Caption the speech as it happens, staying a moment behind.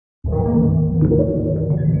Damn,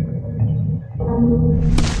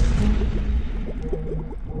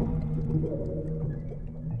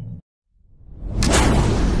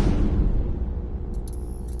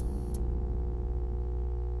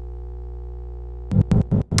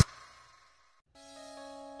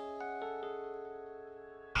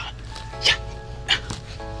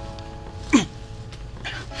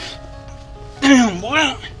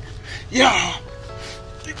 boy. Yeah.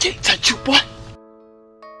 You can't touch you, boy.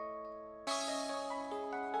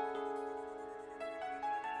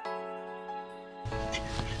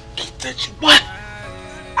 Can't touch you, boy.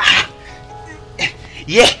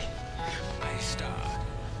 Yeah.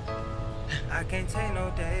 I can't take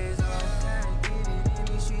no days off.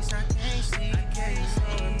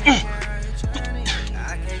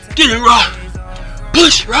 Get it, Rob.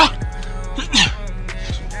 Push, Rob.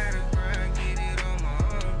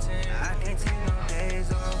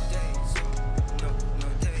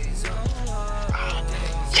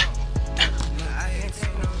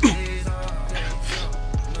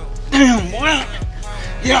 Damn, boy.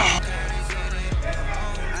 Yeah.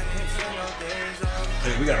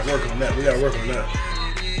 Hey, we gotta work on that. We gotta work on that.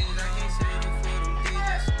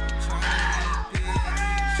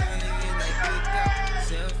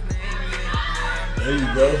 There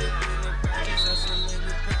you go.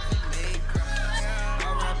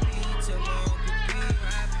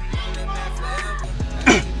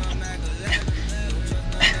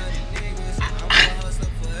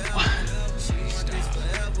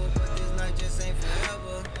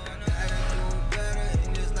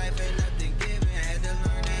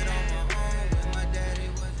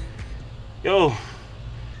 Yo,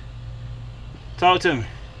 talk to me.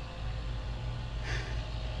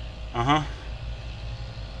 Uh-huh.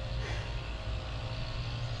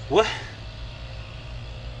 What?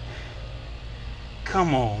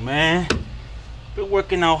 Come on, man. Been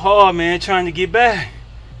working out hard, man, trying to get back.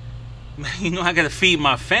 Man, you know I gotta feed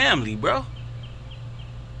my family, bro.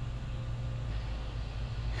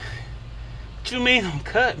 What you mean I'm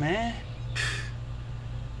cut, man?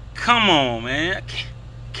 Come on, man. I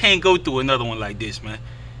can't go through another one like this, man.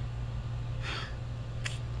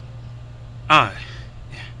 Alright.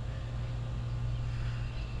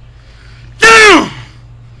 Damn!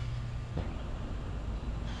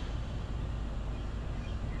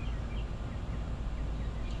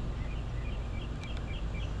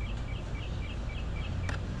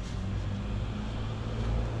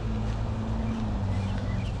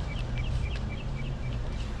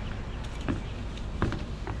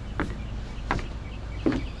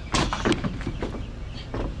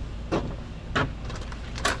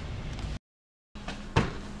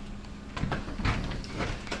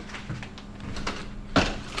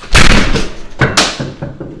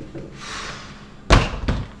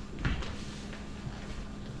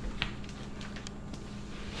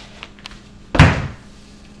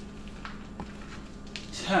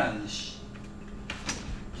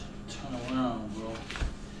 Turn around, bro. You're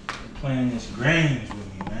playing this games with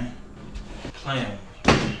me, man. Playing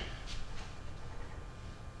with me.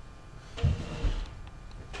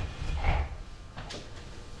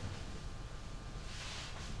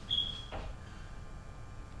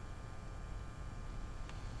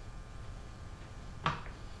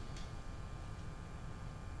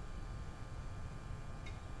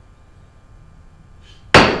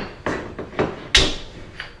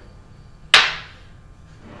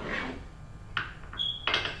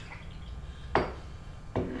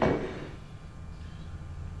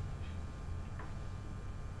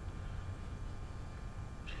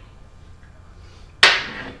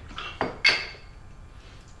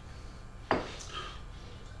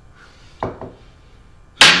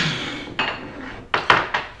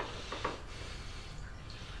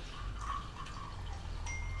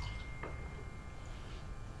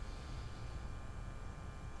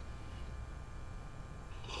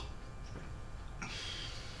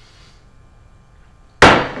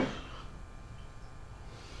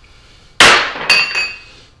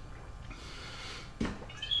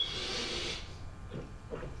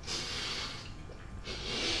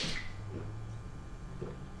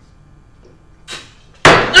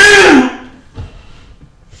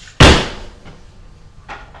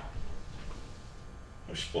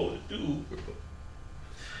 What I'm supposed to do, bro?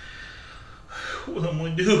 What am I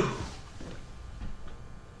gonna do?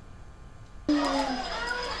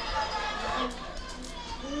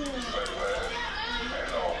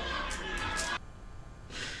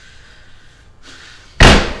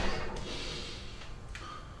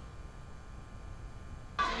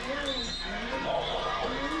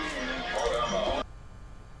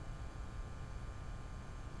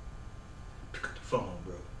 Pick up the phone,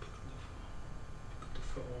 bro. Pick up the phone.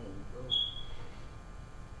 Come on, bro.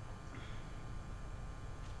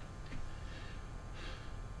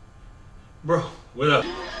 Bro, what up?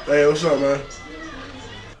 Hey, what's up, man?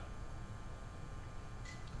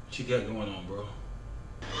 What you got going on, bro?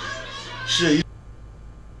 Shit.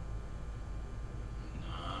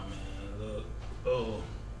 Nah, man, look. Oh.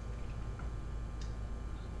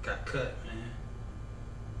 Got cut,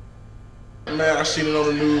 man. Man, I seen it on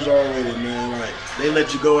the news already, man. Like, they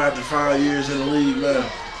let you go after 5 years in the league, man.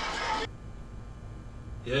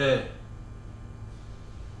 Yeah.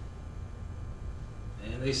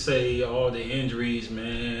 And they say all the injuries,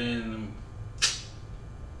 man.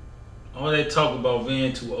 All that talk about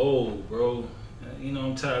being too old, bro. You know,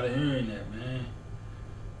 I'm tired of hearing that, man.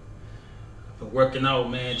 I've been working out,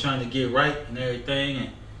 man, trying to get right and everything,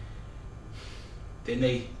 and then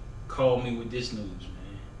they called me with this news,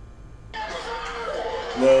 man.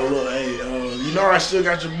 Well, look, hey, you know I still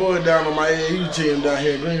got your boy down on my AAU team down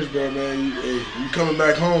here in Greensboro, man. You coming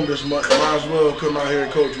back home this month, might as well come out here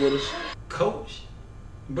and coach with us. Coach?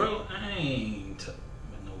 Bro, I ain't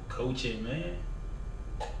no coaching, man.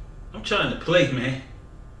 I'm trying to play, man.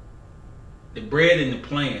 The bread and the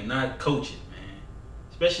playing, not coaching, man.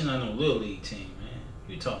 Especially not no little league team, man.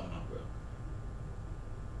 What you talking about, bro?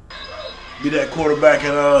 Be that quarterback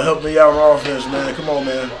and help me out on offense, man. Come on,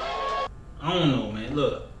 man. I don't know, man.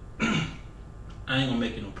 Look, I ain't gonna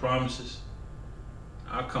make you no promises.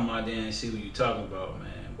 I'll come out there and see what you talking about,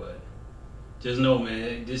 man. But just know,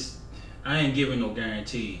 man, I ain't giving no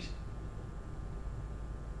guarantees.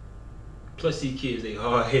 Plus, these kids, they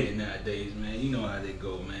hard-headed nowadays, man. You know how they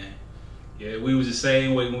go, man. Yeah, we was the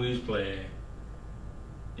same way when we was playing.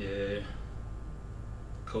 Yeah.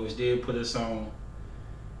 Coach did put us on.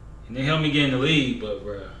 And they helped me get in the league, but,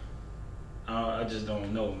 bruh, I just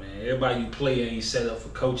don't know, man. Everybody you play ain't set up for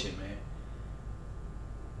coaching, man.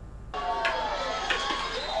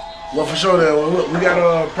 Well, for sure, then. Well, look, we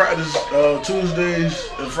got practice Tuesdays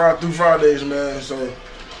and through Fridays, man. So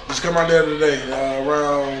just come out there today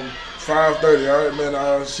around 5:30. All right, man.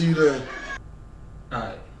 I'll see you then. All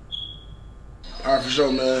right. All right, for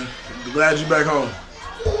sure, man. Glad you back home.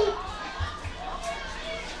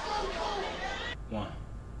 One.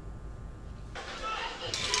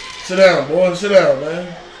 Sit down, boy. Sit down,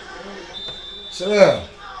 man. Sit down.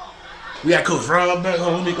 We got Coach Rob back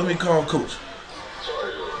home. Let me call Coach.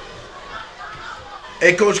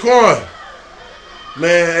 Hey, Coach Quan.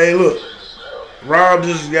 Man, hey, look. Rob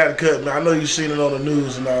just got cut, man. I know you've seen it on the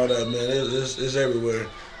news and all that, man. It's everywhere.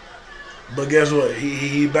 But guess what?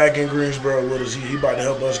 He back in Greensboro with us. He about to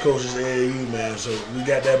help us coach his AAU, man. So we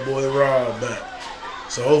got that boy Rob back.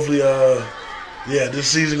 So hopefully, yeah, this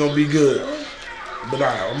season gonna be good. But nah,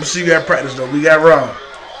 I'm gonna see you at practice though. We got Rob.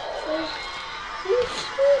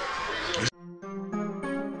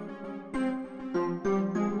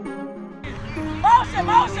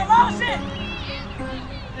 Motion!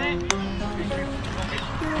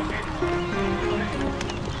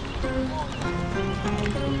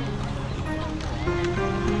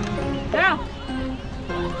 Down!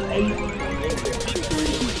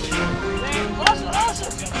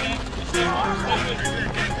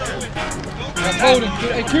 That's holding.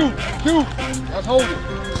 Hey, Q. That's holding.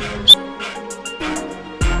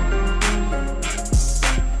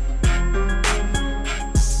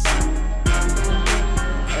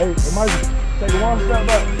 Hey, Mikey, take one step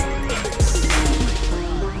back.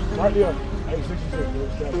 Right there. Hey,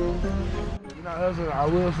 66, step. You're not hustling. I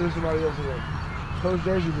will send somebody else in there. Coach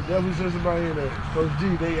Jersey will definitely send somebody in there. Coach G,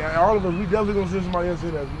 all of us, we definitely gonna send somebody else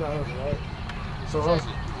in there if you're not hustling, right? So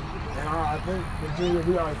hustle. And I think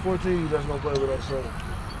we got like 14 that's gonna play with us, so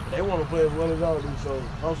they wanna play as well as y'all do, so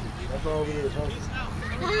hustle. That's all it is, hustle.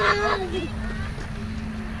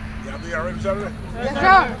 Y'all think y'all ready for Saturday?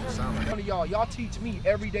 Yes, sir. One of y'all teach me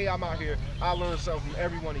every day I'm out here. I learn something from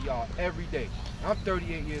every one of y'all every day. I'm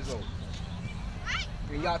 38 years old.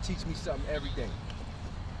 And y'all teach me something every day.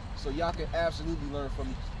 So y'all can absolutely learn from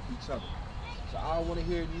each other. So I don't want to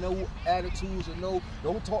hear no attitudes or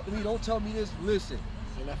don't talk to me, don't tell me this, listen.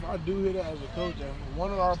 And if I do hear that as a coach, and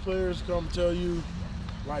one of our players come tell you,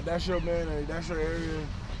 like, that's your man, or that's your area,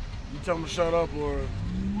 you tell them to shut up or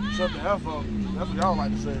shut the F up, that's what y'all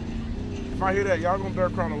like to say. If I hear that, y'all gonna dare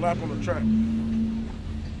crown a lap on the track.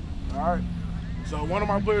 All right? So one of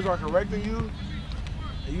my players are correcting you,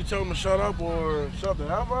 and you tell them to shut up or shut the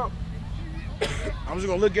F up, I'm just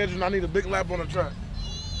gonna look at you and I need a big lap on the track.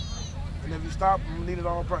 And if you stop, I'm gonna need it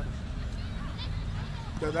all practice.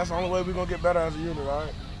 Because that's the only way we're gonna get better as a unit, all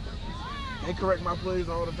right? They correct my plays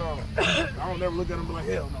all the time. I don't never look at them and be like,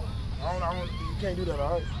 hell no. You can't do that,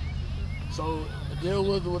 all right? So deal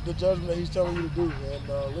with the judgment that he's telling you to do,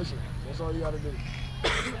 and listen. That's all you got to do.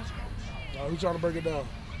 Who's trying to break it down?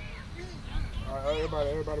 All right,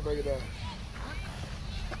 everybody break it down.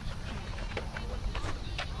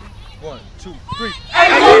 1, 2, 3.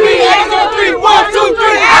 X-O-3, 1, 2,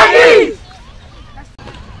 3, LD!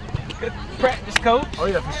 Good practice, coach. Oh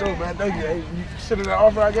yeah, for sure, man. Thank you. Hey, you consider that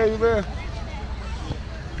offer I gave you, man?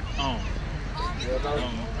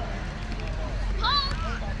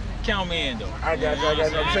 Count me in, though. I got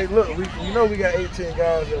you. Say, look, we got 18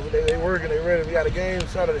 guys. They working, they ready. We got a game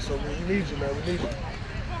Saturday, so we need you, man. We need you.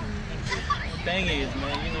 Thing is,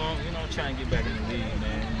 man, you know, I'm trying to get back in the league,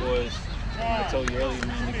 man. Boys, I told you earlier,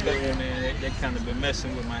 man, the Clippers, man, they kind of been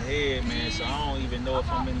messing with my head, man. So I don't even know if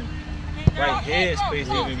I'm in the right headspace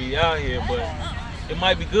to even be out here, but it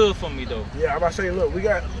might be good for me, though. Yeah, I'm about to say, look, we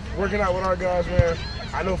got working out with our guys, man.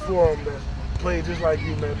 I know 4 of them that play just like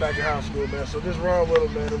you, man, back in high school, man. So just run with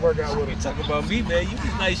them, man, and work out with them. You talk about me, man. You be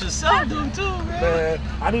nice yourself, too, man. Man,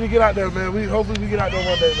 I need to get out there, man. Hopefully we get out there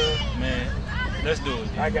one day, man. Man, let's do it.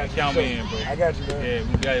 I got you. Count me in, bro. I got you, man. Yeah,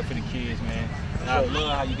 we got it for the kids, man. And I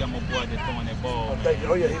love how you got my boy there throwing that ball. Oh, thank you.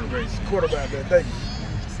 Oh, yeah, he's a great quarterback, man. Thank you.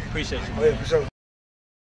 Appreciate you. Oh, yeah, for sure.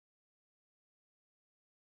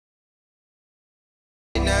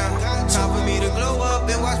 Time for me to glow up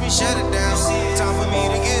and watch me shut it down. Time for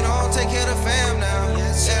me to get on, take care of the fam now.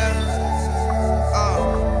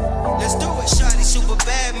 Let's do it. Shawty super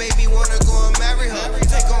bad, made me wanna go and marry her.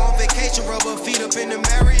 Take her on vacation, rub her feet up in the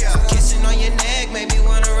Marriott. Kissing on your neck, made me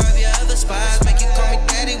wanna rub your other spots. Make you call me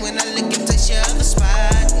daddy when I lick and touch your other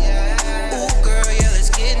spot. Ooh, girl, yeah, it's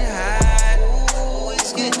getting hot. Ooh,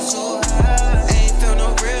 it's getting so hot. Ain't felt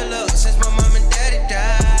no real love since my mom and daddy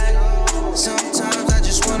died. Sometimes I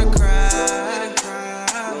just wanna cry.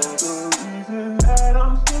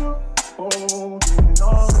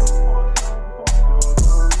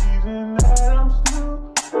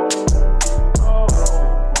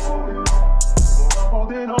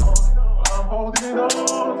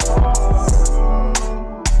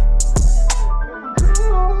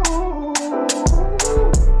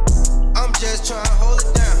 I'm just trying to hold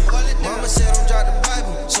it down. Mama said don't drop the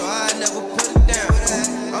Bible, so I never put it down.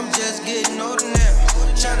 I'm just getting older now.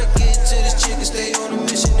 Trying to get to this chick and stay on a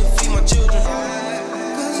mission to feed my children.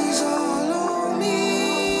 Cause it's all on me.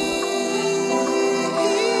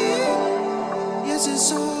 Yes,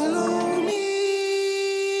 it's all on me.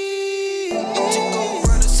 To go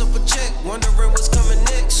run a super check, wondering what's coming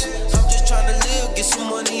next. I'm just trying to live, get some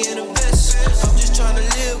money and invest. I'm just trying to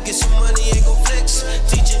live, get some money and go flex.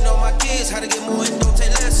 Teaching all my kids how to get more and don't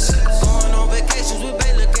take less. Going on vacations with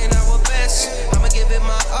Bay, looking our best. I'ma give it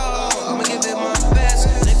my all, I'ma give it my best.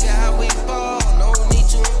 Look at how we ball, no need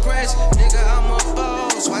to impress. Nigga, I'm a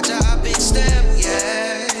boss, watch out I big step,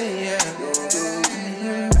 yeah, yeah.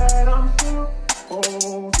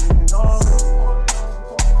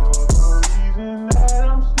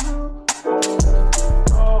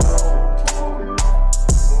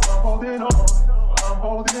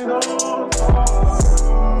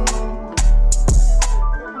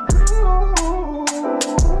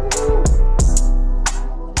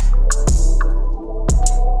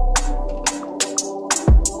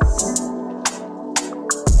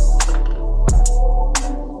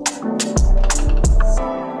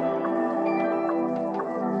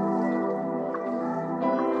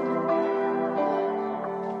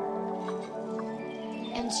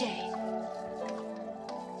 MJ.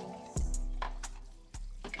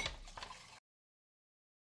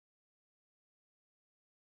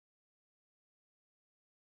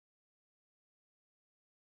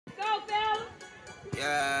 Go, fellas.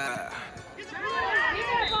 Yeah. Get that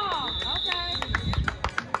ball. Okay.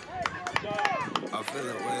 I'm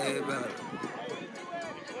feeling way better.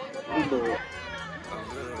 I'm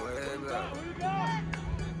feeling way better.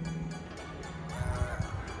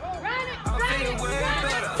 I'm feeling way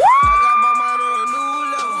better. I got my mind on a new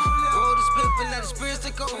level. Roll the split and let the spirits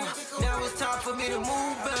take over. Now it's time for me to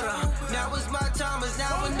move better. Now it's my time, it's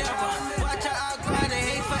now or never. Watch how I grind and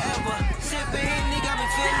hate forever. Sipping Henny got me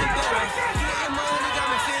feeling better. Getting money got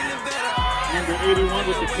me feeling better. Number 81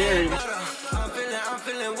 with the carry. I'm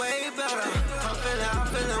feeling way better. I'm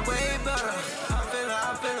feeling way better.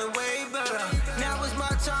 I'm feeling way better. Now it's my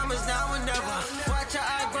time, it's now or never. Watch how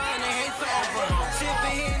I grind and hate forever.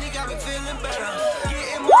 Sipping Henny got me feeling better.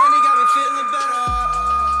 Getting money got me feeling better.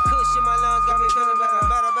 Kush in my lungs got me feeling better.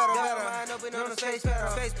 Better. Mind open on the space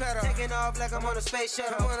pedal. Taking off like I'm on a space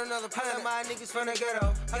shuttle. I'm on another planet. My niggas from the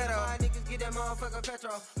ghetto. My niggas get that motherfucking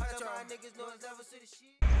petrol. My niggas know it's never city shit.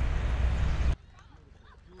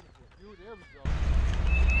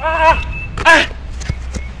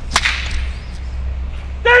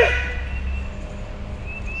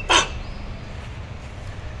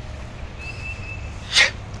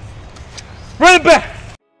 Run it back.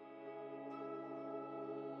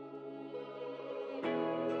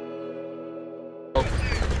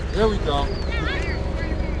 Here we go.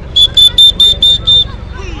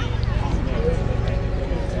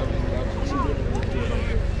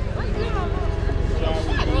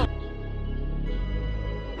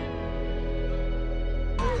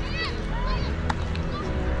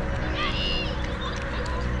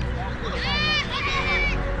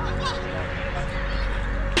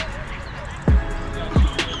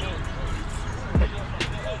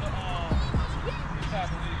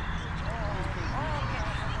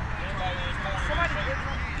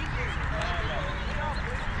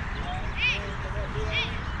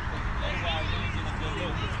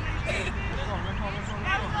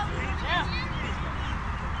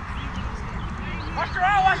 Watch the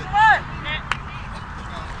run, watch the run!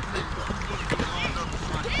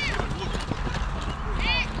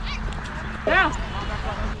 Down!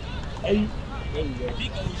 Hey.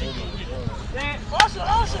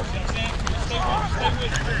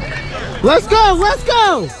 Let's go, let's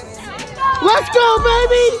go! Let's go,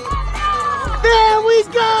 baby! There we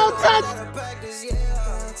go! Touch!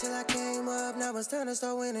 Till I came up, now it's time to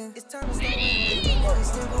start winning. It's time to start winning. It's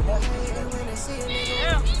still gonna be hating when they see a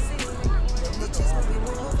nigga. It's just gonna be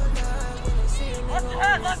more of a lie when they see a nigga.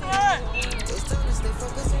 It's time to stay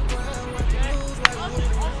focused and grind. Watch you lose while you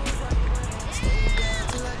winning. Stay down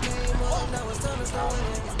till I came up, now it's time to start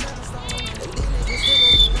winning. And then they just still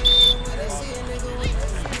gonna be hating when they see a nigga winning.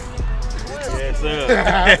 Yes, sir.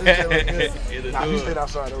 Nah, he stayed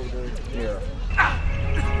outside over there. Yeah.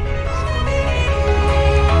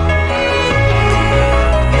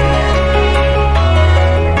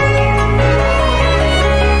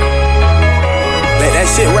 Let that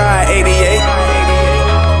shit ride, 88.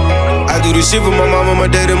 I do this shit for my mama, my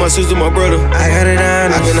daddy, my sister, my brother. I got it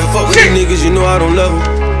on. I cannot fuck with these niggas, you know I don't love them.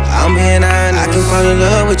 I'm being honest. I can fall in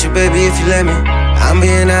love with you, baby, if you let me. I'm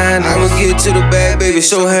being honest. I'ma get to the bag, baby,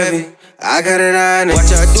 so heavy. I got it on.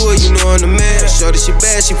 Watch how I do it, you know I'm the man. Shorty, she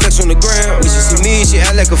bad, she flex on the ground. When she see me, she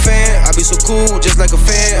act like a fan. I be so cool, just like a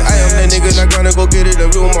fan. I am that nigga, not gonna go get it. I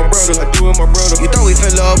do it with my brother. I do it with my brother. You thought we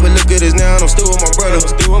fell off, but look at us now. I'm still with my brother.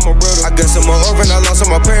 I'm still with my brother. I got some more orphan, I lost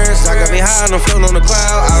all my parents. I got me high and I'm floating on the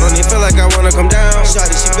cloud. I don't even feel like I wanna come down.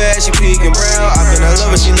 Shorty, she bad, she pink and brown. I been I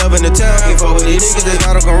love her, she loving the town. Can't fuck with these niggas, that's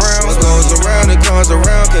why I don't come around. What goes around, it comes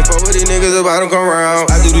around. Can't fuck with these niggas, that's why I don't come around.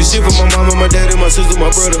 I do this shit for my mama, my daddy, my sister,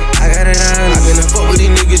 my brother. I got it on. I been fuck with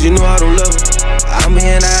these niggas, you know I don't love them. I'm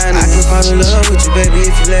being honest. I can fall in love with you, baby,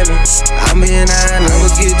 if you let me. I'm being honest.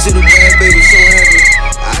 I'ma get to the bag, baby, so happy.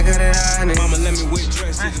 I got it honest. Mama, let me wet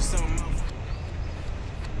dress or something.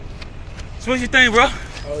 So what you think, bro?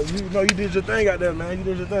 You know, you did your thing out there, man. You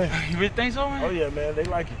did your thing. You really think so, man? Oh, yeah, man. They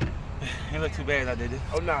like it. Ain't look too bad out there, did it?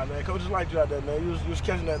 Oh, nah, man. Coaches liked you out there, man. You was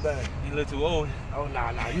catching that thing. You look too old. Oh, nah.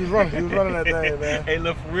 You was running. You was running that thing, man. Hey,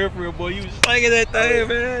 look, for real, boy. You was slinging that thing,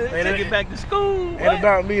 man. Take it back to school. Ain't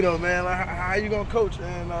about me, though, man. Like, how you gonna coach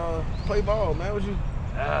and play ball, man? What you...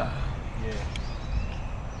 Yeah.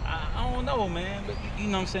 I don't know, man. But you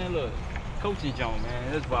know what I'm saying? Look, coaching joint,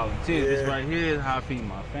 man. That's volunteer. This right here is how I feed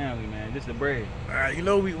my family, man. This the bread. All right, you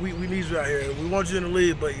know we need you out here. We want you in the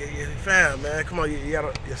league, but your fam, man. Come on, you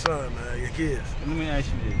got your son, man, your kids. Let me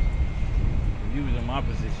ask you this. If you was in my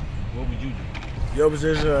position, what would you do? Your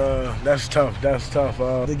position, that's tough. That's tough.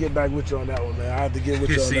 To get back with you on that one, man. I have to get with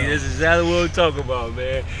you on See, that this is exactly what we're talking about,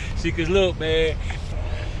 man. See, cause look, man.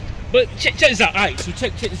 But check this out. All right, so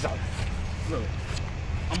check this out. Look,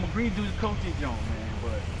 I'm gonna bring you the coaching joint, man.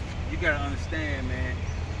 But you gotta understand, man.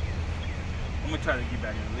 I'm gonna try to get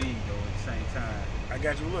back in the league though at the same time. I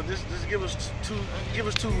got you. Look, just give us 2 weeks,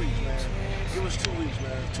 man. Give us 2 weeks,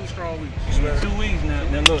 man. 2 strong weeks, man. 2 weeks now.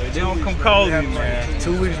 Now look, if they don't come call me, man.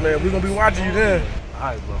 2 weeks, man. We're gonna be watching you then. All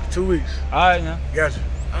right, bro. 2 weeks. All right, now. Got you.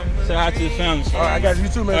 Say hi to the family. All right, I got you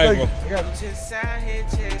too, man. All right, Thank you. I got you. Just out here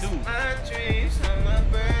chasing my dreams. I'm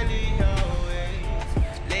up early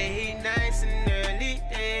always. Late nights and early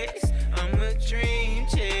days. I'm a dream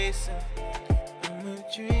chaser. I'm a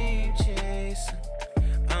dream chaser.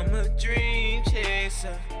 I'm a dream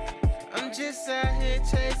chaser. I'm just out here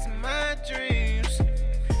chasing my dreams.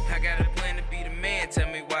 I got a plan to be the man. Tell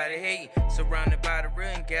me why they hate. Surrounded by the real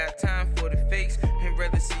and got time for the fakes. And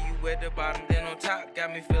rather see you at the bottom than on top.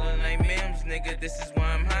 Got me feeling like Mims, nigga. This is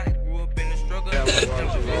why I'm hot. Grew up in the struggle. Do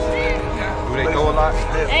they go a lot?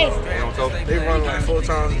 Hey. They don't go. They run like 4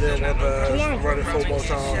 times, then running 4 more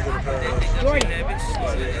times in the past. Jordan.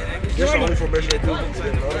 That's the only formation they do. And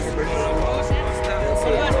then the other formation,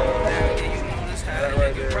 that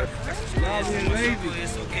right there.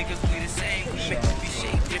 It's okay cause we the same. We make it be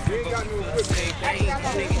shaped different, but we feel the same way.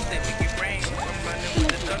 Niggas that we get rain. I'm running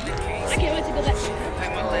with the thunder case. I can't wait to go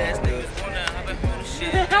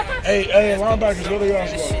Hey, linebackers, what are y'all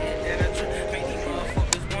squad?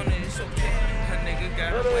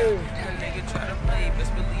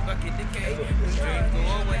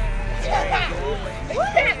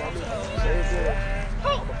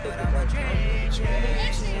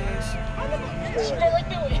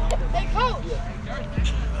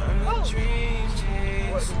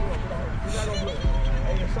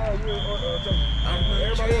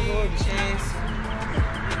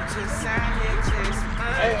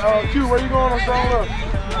 Hey, Q, where you going on strong left?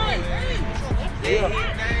 Yeah.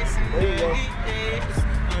 There you go.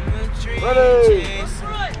 Ready.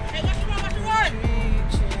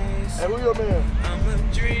 Hey, who your man?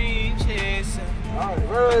 All right,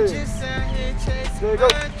 ready. There you go.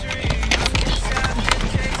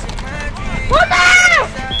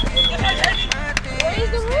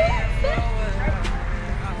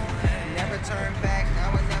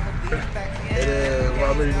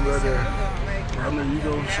 Robert, you can go there. Robert, you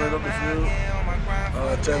go straight up the field.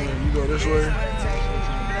 Taylor, you go this way.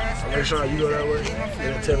 Sean, you go that way. And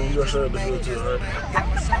then Taylor, you go straight up the field too, right?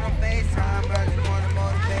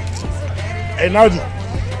 Hey, Najee,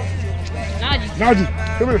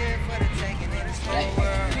 come here.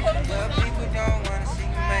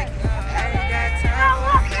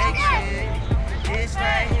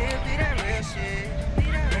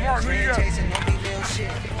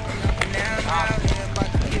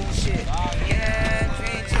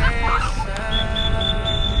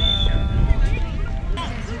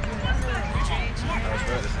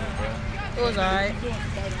 It was alright. I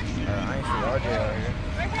ain't see RJ out here.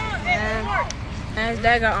 And his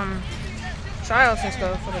dad got tryouts and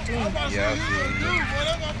stuff for the team. Yeah, I see.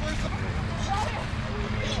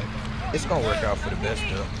 It's gonna work out for the best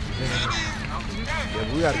though. Yeah, but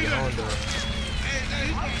we gotta get on though.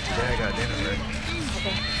 Dad got dinner ready.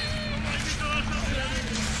 Okay.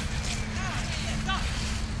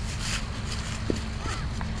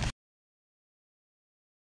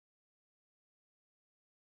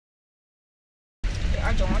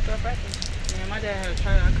 I don't want to practice. Man, my dad had a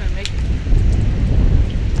tryout. I couldn't make it.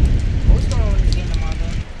 What's going on with this game tomorrow,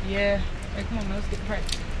 though? Yeah. Hey, come on, man. Let's get to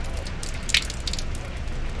practice.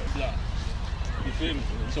 Yeah. You feel me?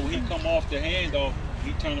 So when he come off the handoff,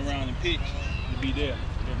 he turn around and pitch to be there.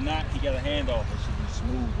 If not, he got a handoff. It should be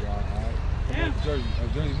smooth, y'all. All right. Come on, Jersey.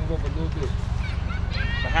 Jersey, move up a little bit.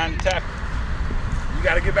 Behind the tackle. You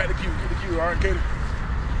got to get back to Q. Get the Q, all right, Katie?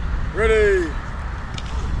 Ready.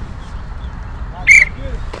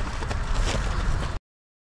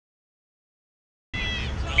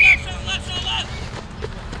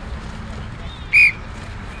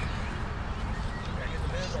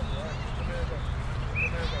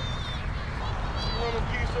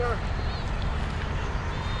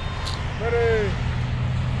 Ready.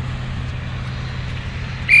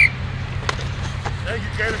 Thank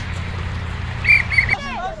you, Katie.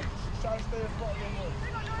 Try to stay in front a little more.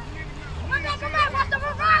 Come back, watch the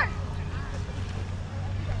reverse!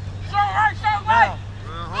 So right, so right!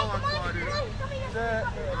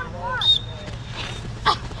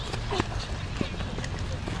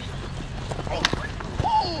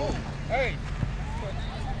 Hey.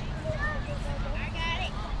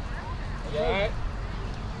 You all right?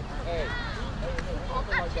 Hey.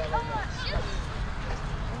 Something like that right now.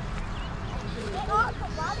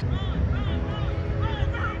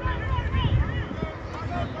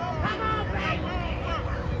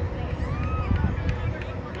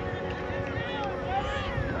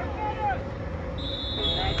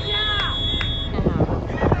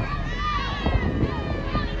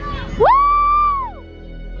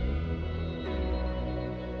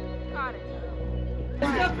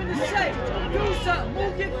 Step in the shape. Do something.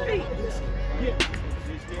 Move your feet.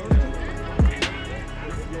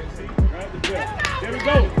 There we go.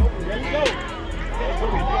 There we go.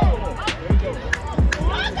 There we go.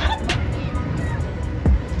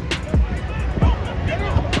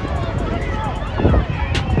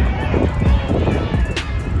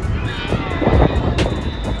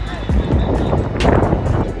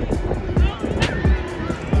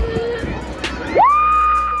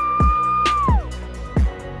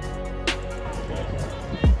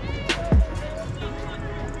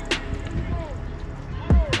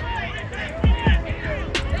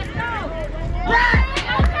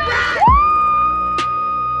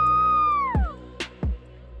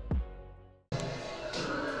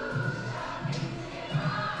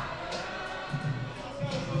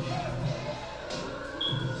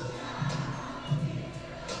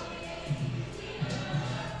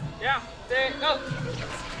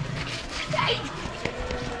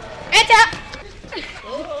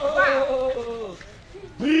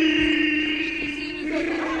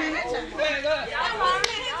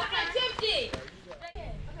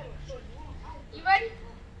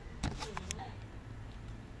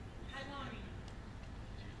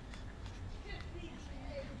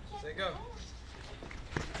 Say go.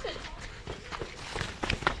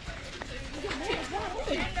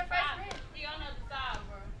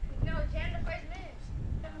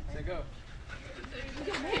 Say go.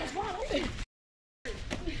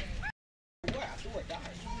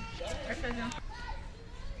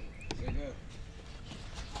 Say go.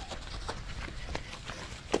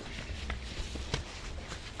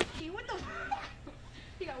 What the?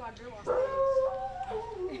 He got my girl on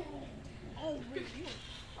stage. Oh, really?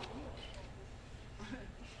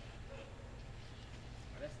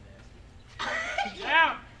 That's nasty.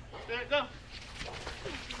 Down. There, go.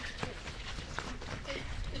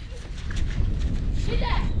 See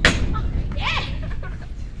that? Yeah.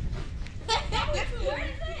 Where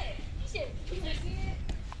is it? Shit. You see it?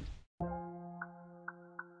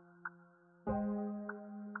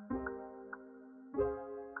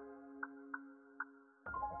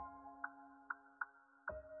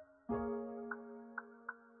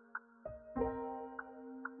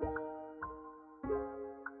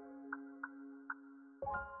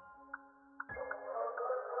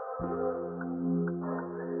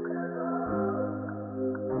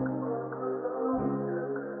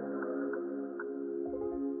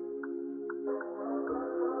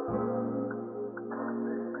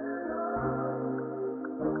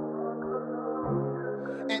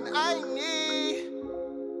 And I need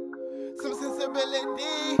some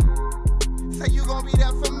sensibility. Say you gon' be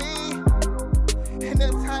there for me in the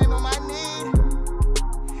time of my need.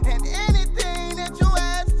 And anything that you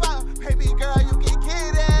ask for, baby girl, you can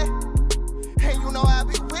get it. And you know I'll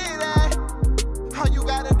be with it. All you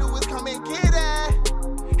gotta do is come and get it.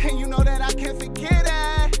 And you know that I can't forget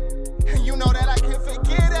it. And you know that I can't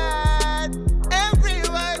forget it. Every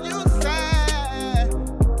word you said,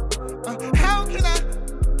 how can I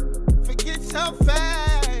forget so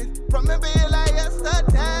fast? Remember it like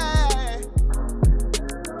yesterday.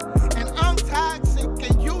 And I'm toxic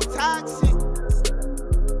and you toxic.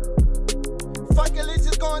 Fuck it, let's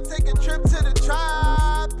just go and take a trip to the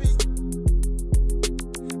tropics.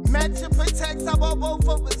 Match and protect, I bought both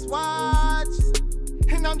of us watching.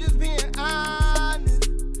 And I'm just being honest.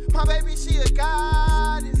 My baby, she a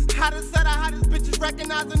goddess. Hottest of the hottest bitches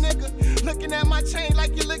recognize a nigga. Looking at my chain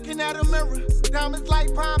like you're looking at a mirror. Diamonds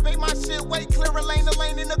like prime, babe, my shit way clearer. Lane to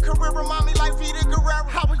lane in a career, remind me like Vita Guerrero.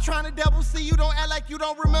 I was trying to double see, you don't act like you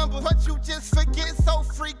don't remember. But you just forget so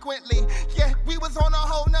frequently. Yeah, we was on a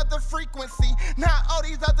whole nother frequency. Now all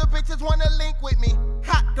these other bitches wanna link with me.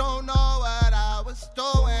 I don't know what I was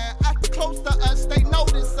doing. I close to us, they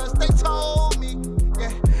noticed us, they told me.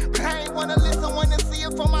 Yeah, but I ain't wanna listen, wanna see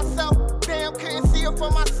it for myself. Damn, couldn't see it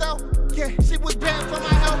for myself. Yeah, she was bad for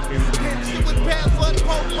my health. Yeah, she was bad for the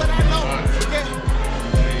both, but I know. Yeah,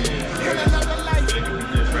 in another life,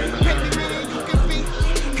 maybe me and you can be.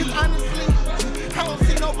 Cause honestly, I don't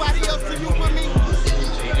see nobody else for you but me.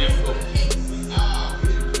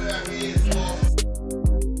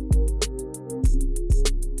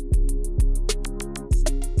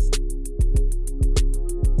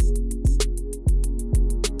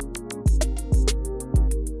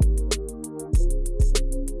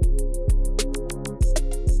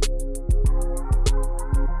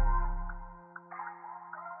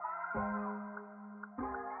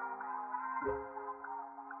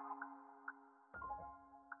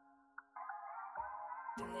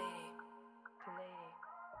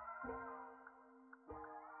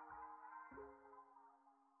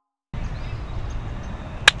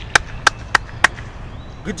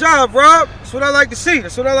 Good job, Rob. That's what I like to see.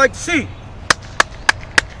 That's what I like to see.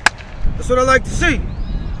 That's what I like to see.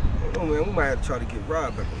 Oh man, we might have to try to get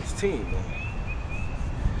Rob back on this team, man.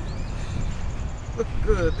 Looking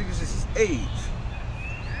good. I think it's just his age.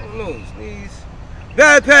 I don't know, his knees.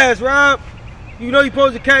 Bad pass, Rob. You know you're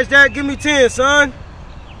supposed to catch that. Give me 10, son.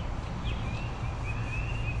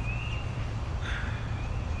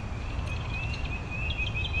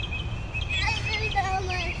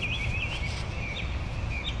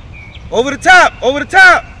 Over the top, over the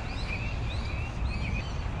top.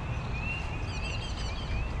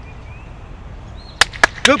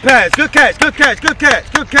 Good pass, good catch, good catch, good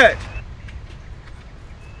catch, good catch.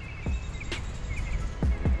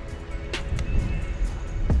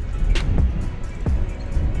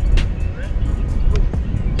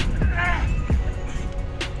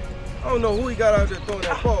 I don't know who he got out there throwing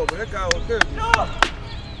that ball, but that guy was there. You know what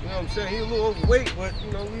I'm saying? He's a little overweight, but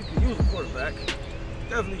you know, we can use a quarterback.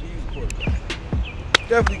 Definitely can use a quarterback.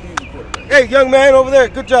 Definitely can use a quarterback. Hey, young man over there,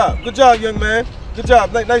 good job. Good job, young man. Good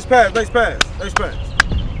job. Nice pass, nice pass, nice pass.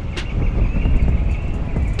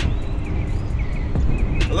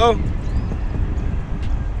 Hello?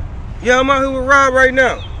 Yeah, I'm out here with Rob right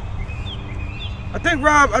now. I think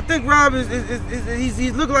Rob is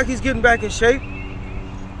he's looking like he's getting back in shape.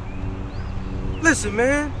 Listen,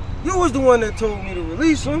 man, you was the one that told me to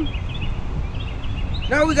release him.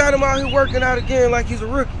 Now we got him out here working out again like he's a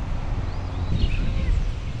rookie.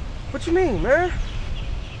 What you mean, man?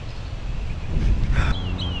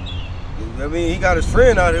 I mean, he got his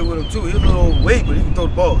friend out here with him too. He's a little overweight, but he can throw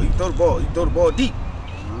the ball. He can throw the ball. He can throw the ball deep.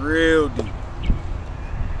 Real deep.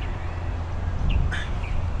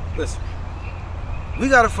 Listen, we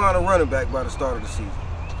got to find a running back by the start of the season.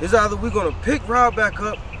 It's either we're going to pick Rob back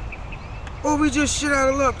up or we just shit out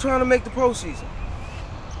of luck trying to make the postseason.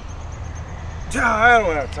 I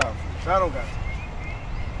don't have time for this. I don't got time.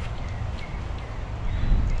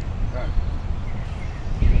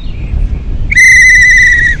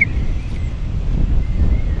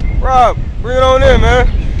 Rob, bring it on in, man.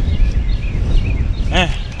 Man,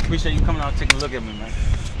 appreciate you coming out and taking a look at me, man.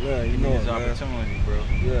 Yeah, you know it, man. Opportunity, bro.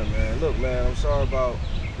 Yeah, man. Look, man, I'm sorry about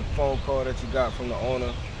the phone call that you got from the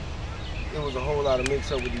owner. It was a whole lot of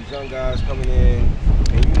mix-up with these young guys coming in,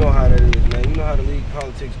 and you know how that is, man. You know how the league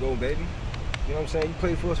politics go, baby. You know what I'm saying? You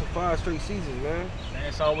played for us for 5 straight seasons, man. Man,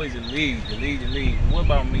 it's always the league. What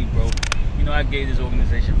about me, bro? You know, I gave this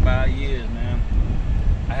organization 5 years, man.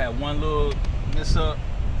 I had one little mess-up,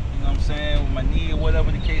 you know what I'm saying, with my knee or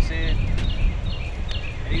whatever the case is.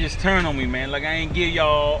 And he just turned on me, man. Like I ain't give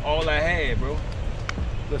y'all all I had, bro.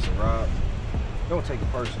 Listen, Rob, don't take it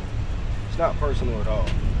personal. It's not personal at all.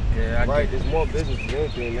 Yeah, right? There's more business than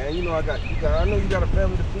anything, man. You know I know you got a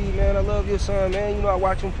family to feed, man. I love your son, man. You know I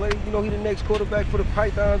watch him play. You know he the next quarterback for the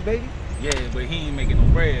Pythons, baby. Yeah, but he ain't making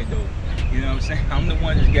no bread though. You know what I'm saying? I'm the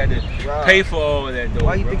one that's got to pay for all of that though.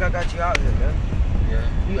 Why you think I got you out here, man?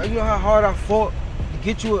 Yeah. You know how hard I fought to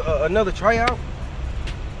get you another tryout?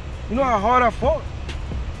 You know how hard I fought?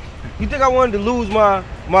 You think I wanted to lose my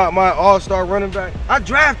all-star running back? I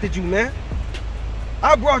drafted you, man.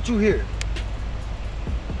 I brought you here.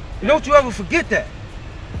 And don't you ever forget that.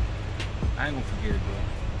 I ain't gonna forget it,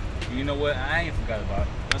 bro. You know what? I ain't forgot about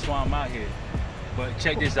it. That's why I'm out here. But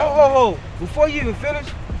check this out. Oh, before you even finish,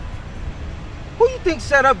 who you think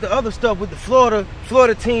set up the other stuff with the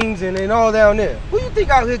Florida teams and all down there? Who you think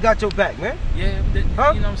out here got your back, man? Yeah,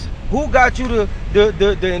 huh? You know what I'm saying? Who got you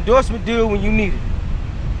the endorsement deal when you needed it?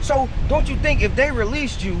 So don't you think if they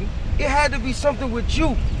released you, it had to be something with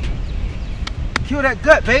you? Kill that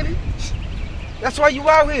gut, baby. That's why you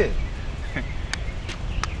out here.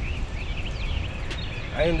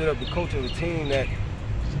 I ended up the coach of the team that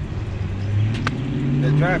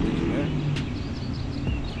drafted you, man.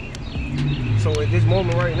 So at this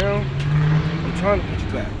moment right now, I'm trying to put you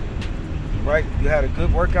back. Right? You had a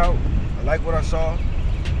good workout. I like what I saw.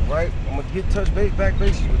 Right? I'm gonna get back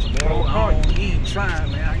bases with you, man. Bro, I don't need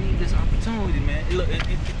trying, man. I need this opportunity, man. Look,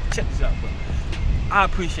 check this out, bro. I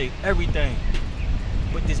appreciate everything.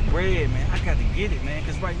 But this bread, man, I got to get it, man.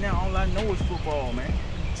 Because right now, all I know is football, man.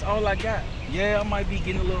 It's all I got. Yeah, I might be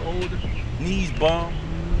getting a little older. Knees bum.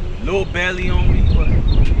 Little belly on me. But, you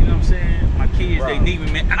know what I'm saying? My kids, they need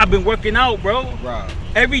me, man. I've been working out, bro. Rob.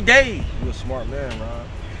 Every day. You're a smart man, Rob.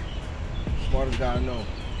 Smartest guy I know.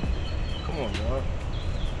 Come on, dog.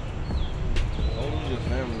 Don't lose your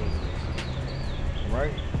family over this.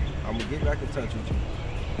 Right? I'm going to get back in touch with you.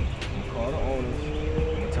 I'm going to call the owners. I'm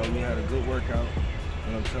going to tell them you had a good workout.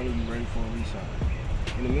 And I'm telling you, ready for a resign.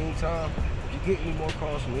 In the meantime, if you get any more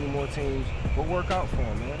calls from any more teams, go work out for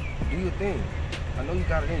them, man. Do your thing. I know you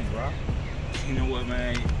got it in you, Rob. You know what,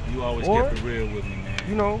 man? You always kept it real with me, man.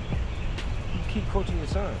 You know, you keep coaching your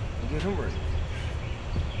son and get him ready.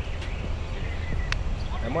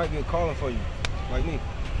 That might be a calling for you, like me.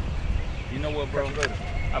 You know what, bro?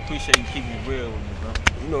 I appreciate you keeping it real with me, bro.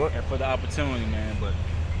 You know it. And for the opportunity, man, but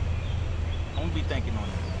I'm gonna be thinking on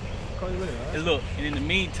it. Call you later, right? And look, and in the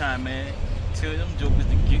meantime, man, tell them jokers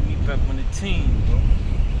to get me back on the team, bro.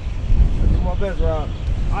 I do my best, Rob.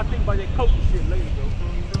 I think about that coaching shit later, bro.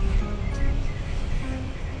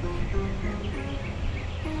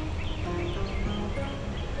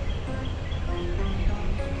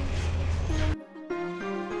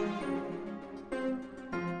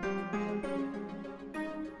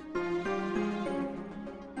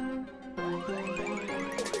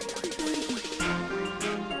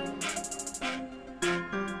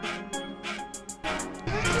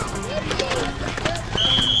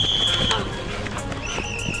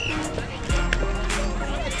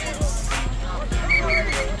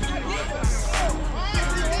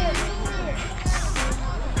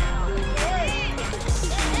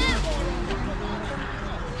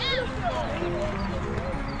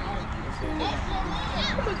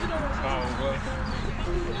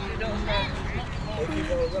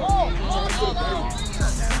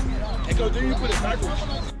 So then you put it backwards.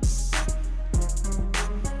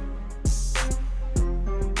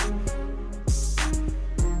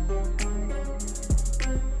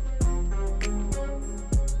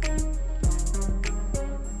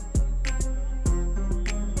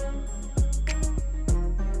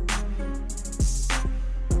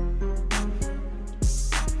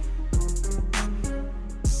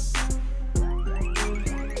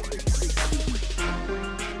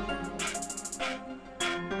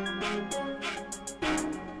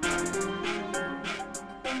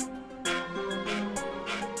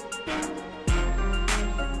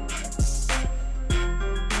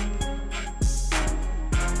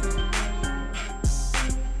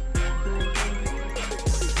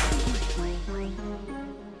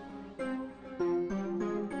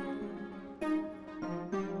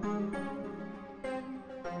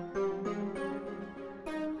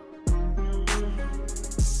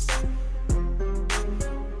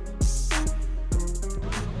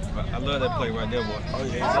 I love that play right there, boy. Oh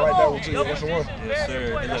yeah, I like that one too. That's the one. Yes,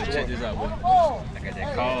 sir. Hey, look, check this out, boy. I got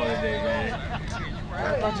that call today, man.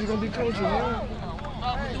 I thought you were gonna be coaching, man.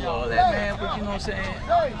 Do all that, man, but you know what I'm saying?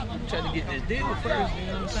 I'm trying to get this deal first, you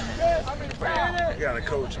know what I'm saying? You gotta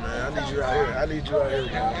coach, man. I need you out here. I need you out here,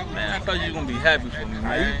 man. Man, I thought you were gonna be happy for me,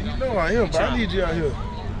 man. You know I am, but I need you out here.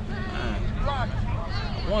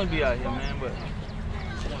 I want to be out here, man, but I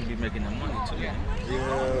want to be making that money too, man.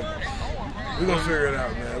 Yeah. We're gonna figure it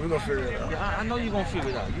out, man. We're gonna figure it out. Yeah, I know you're gonna figure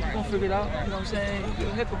it out. You're gonna figure it out, you know what I'm saying? You're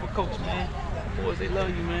a heck of a coach, man. Boys, they love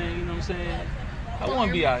you, man, you know what I'm saying? I want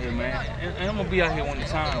to be out here, man. And I'm gonna be out here when the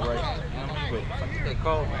time right. You know what I mean? But if I get that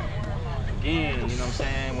call, man, again, you know what I'm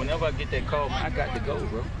saying? Whenever I get that call, man, I got to go,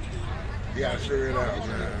 bro. You gotta figure it out,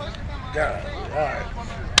 man. Got it. All right.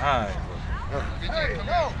 All right. Hey,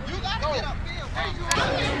 no, you got to get up.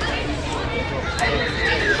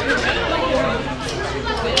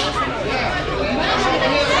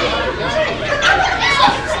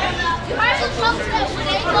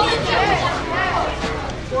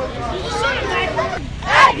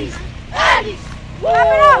 Aggies! Aggies! Clap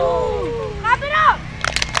it up! Clap it up!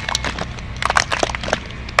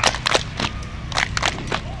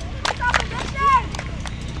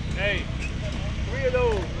 Hey, 3 of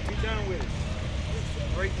those. Be done with it.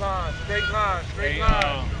 Straight line, straight line, straight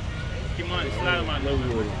line. Keep money, slide on my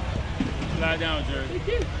nose. Slide down, Jerry.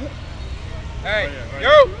 Hey, right,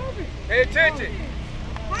 yo, pay attention.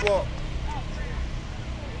 Walk.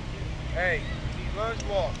 Hey, lunge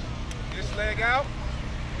walk. This leg out,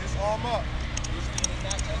 this arm up. This thing is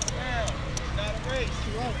not touching down. It's not a race.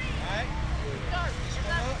 All right? This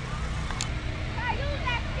one up.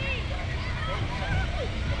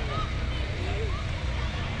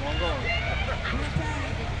 Come on, go.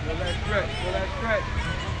 Feel that stretch, feel that stretch.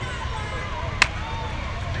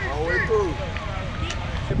 All the way through.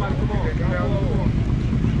 Everybody, come on. Come on.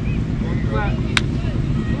 Clap.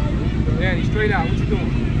 Danny, straight out. What you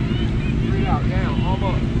doing? Straight out, down, arm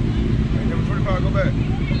up. Hey, number 25, go back.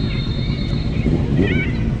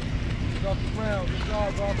 Get off the ground. Good job,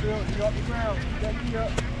 Garfield. Get off the ground. Get that knee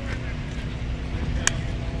up.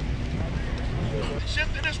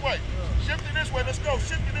 Shift it this way. Shift it this way. Let's go.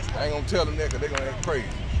 Shift it this way. I ain't gonna tell them that because they're gonna act crazy.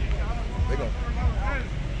 They gonna.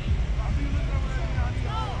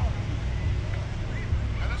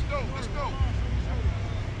 Let's go. Let's go.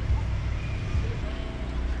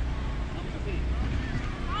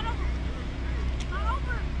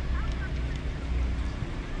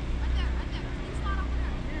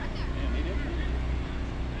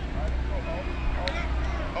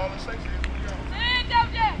 All the safety.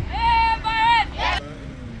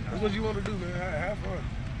 That's what you want to do, man. Have fun.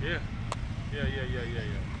 Yeah.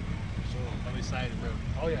 So I'm excited, bro.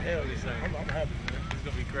 Oh yeah, hell yeah. I'm happy, man. It's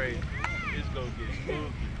gonna be crazy. It's gonna get spooky.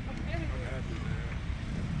 I'm happy, man.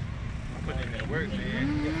 I'm putting in that work,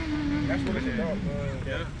 man. That's what it's about, man.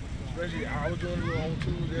 Yeah. Especially, I was doing a little on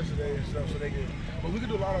tools yesterday and stuff, so they can. But we can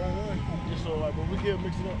do a lot of on-one, just so like, but we can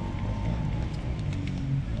mix it up.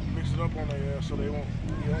 Mix it up on there, so they won't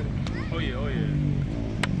be on it. Oh yeah.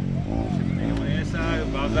 On the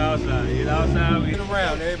inside, bounce outside. Get outside, we Get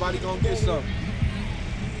around. Everybody gonna get something.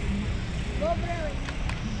 You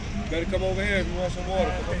better come over here if you want some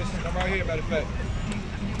water. Come right here, matter of fact.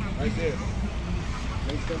 Right there.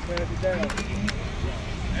 Make some pass it down.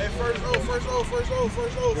 Hey, first O. Get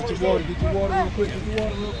your water real quick. If you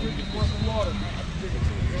want some water.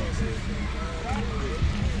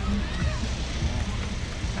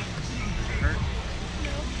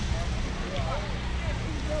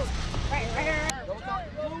 Don't talk to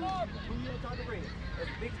blue, you don't talk to red. That's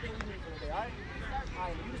the big thing we need for today, alright?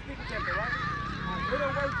 Alright, you the speaker temper, right? Alright, we're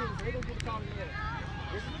gonna wait till they're gonna do the call in the middle.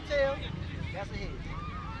 This is the tail, that's the head.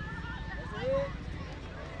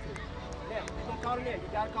 in there. You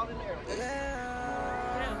gotta call it in there. Okay?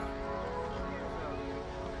 Yeah.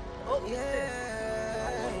 Oh, Yeah.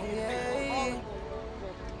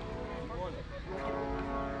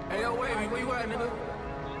 Hey, yo, wavy, where you at, nigga?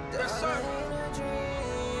 Yes, sir.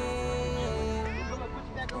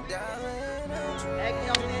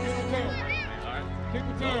 Keep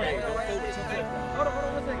your turn. Hold on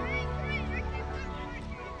 1 second.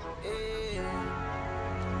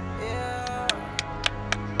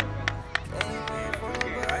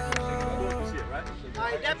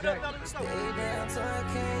 Alright, dap it up, fella. Let's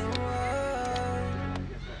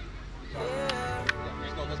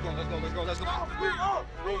go. Let's go.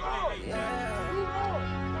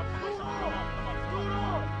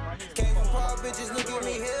 Came from poor bitches, look at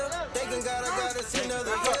me here. Thinking God, I gotta see another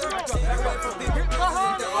year.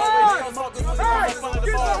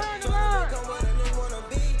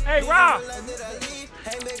 Hey, Rob.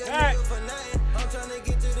 Hey. I'm trying to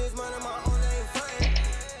get to this money, my own ain't fine.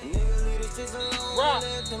 Nigga, leave the streets alone. Rob.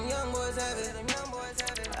 Let them young boys have it.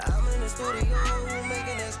 I'm in the studio,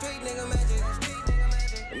 making that street nigga magic.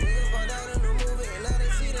 Niggas fall out in the movie, and now they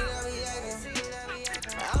see that I be acting.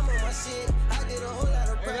 I'm on my shit, I did a whole lot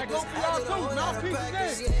of practice.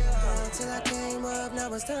 Until I came up,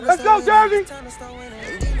 now it's time to Let's go, Jersey.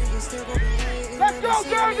 Let's go,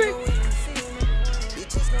 Jersey.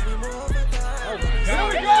 Here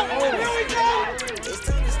we go. Here we go. It's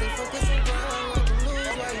time to stay focused and grind. Watch them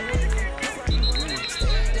lose while you winning.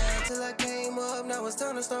 Stayed down till I came up, now it's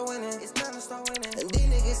time to start winning. And these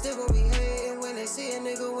niggas still gon' be hating when they see a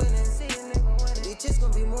nigga winning. These chicks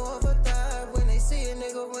gon' be more of a thought when they see a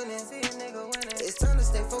nigga winning. It's time to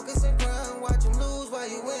stay focused and grind. Watch them lose while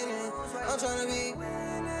you winning. I'm tryna be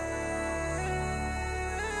winning.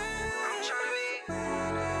 I'm tryna be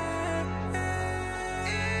winning.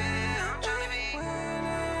 Yeah, I'm tryna be winning.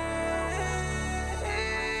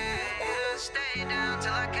 Yeah, stay down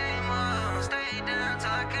till I came up. Stay down till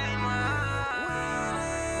I came up.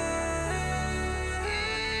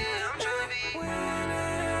 Yeah, I'm tryna be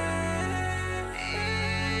winning.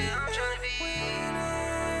 Yeah, I'm tryna be winning.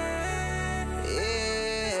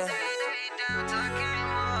 Yeah. Stay down till I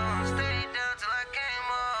came up. Stay down till I came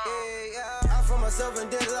up. Yeah, I for myself and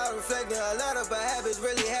did a lot of reflecting. A lot of bad habits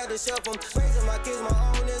really had to shove them. Raising my kids, my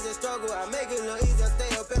own is a struggle. I make it look easier,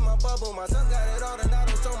 stay up in my bubble. My son got it all and I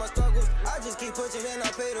don't show my struggles. I just keep pushing and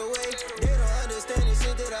I pay the way. They don't understand the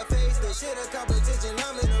shit that I face. The shit of competition,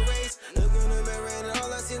 I'm in a race. Look in the mirror and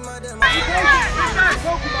all I see is my damn.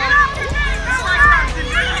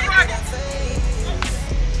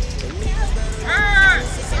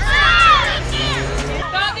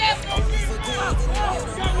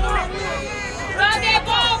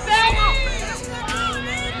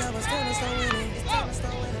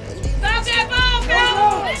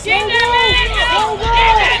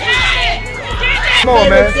 Come on,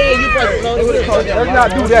 man. Let's not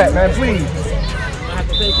do that, man, please.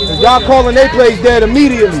 Y'all calling they plays dead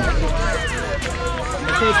immediately.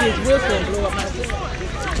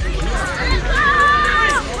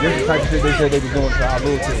 This is the type of shit they said they was doing to our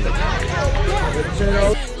little team.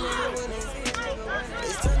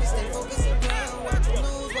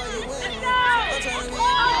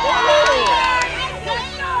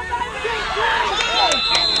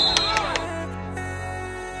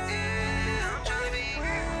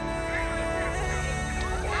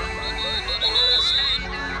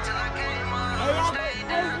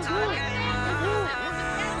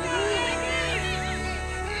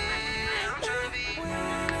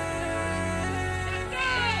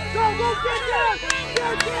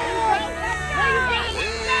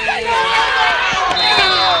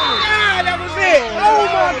 That was it. Oh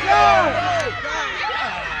my God.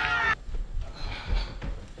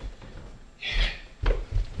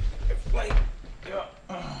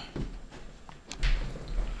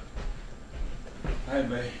 Hey,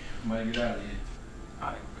 babe, I'm gonna get out of here. All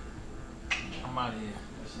right. I'm out of here.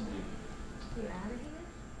 What's the deal? You out of here?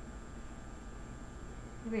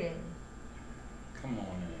 Really? Come on,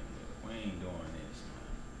 man. We ain't doing this,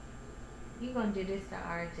 man. You gonna do this to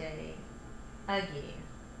RJ again?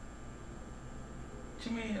 What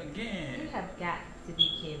you mean again? You have got to be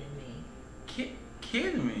kidding me.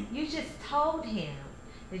 Kidding me? You just told him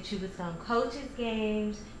that you was gonna coach his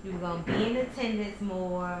games, you were gonna be in attendance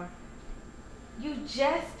more. You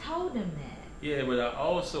just told him that. Yeah, but I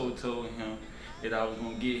also told him that I was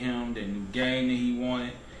gonna get him the new game that he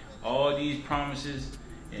wanted. All these promises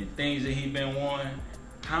and things that he been wanting.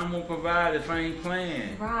 How I'm gonna provide if I ain't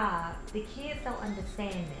playing? Rob, the kids don't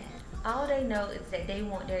understand that. All they know is that they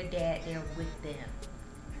want their dad there with them.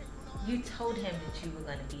 You told him that you were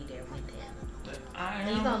gonna be there with him. But I And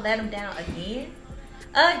you am. gonna let him down again?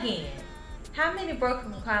 Again. How many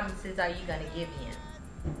broken promises are you going to give him?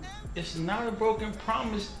 It's not a broken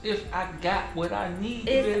promise if I got what I need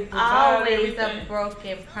to It's always a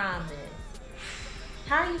broken promise.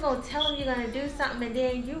 How are you going to tell him you're going to do something and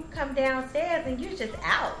then you come downstairs and you're just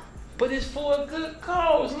out? But it's for a good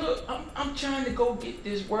cause. Look, I'm trying to go get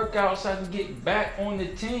this workout so I can get back on the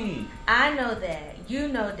team. I know that. You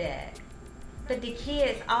know that. But the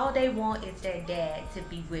kids, all they want is their dad to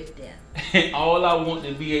be with them. And all I want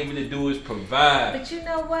to be able to do is provide. But you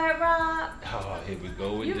know what, Rob? Oh, here we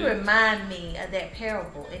go with You this. remind me of that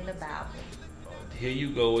parable in the Bible. Oh, here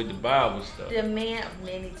you go with the Bible stuff. The man of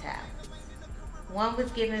many talents. One was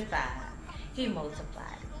given 5. He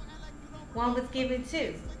multiplied it. One was given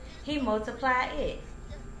 2. He multiplied it.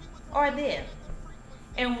 Or them.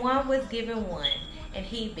 And one was given 1. And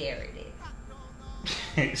he buried it.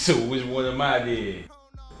 So which one am I then?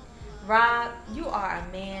 Rob, you are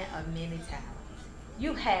a man of many talents.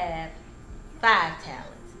 You have 5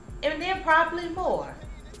 talents. And then probably more.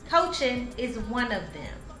 Coaching is one of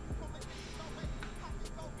them.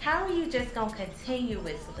 How are you just going to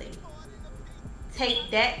continuously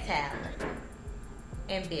take that talent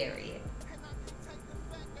and bury it?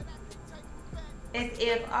 As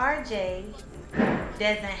if RJ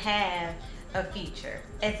doesn't have a future.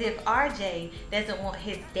 As if RJ doesn't want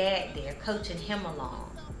his dad there coaching him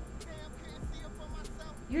along.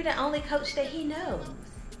 You're the only coach that he knows.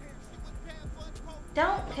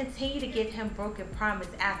 Don't continue to give him broken promise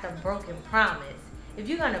after broken promise. If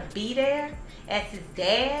you're going to be there as his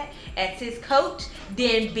dad, as his coach,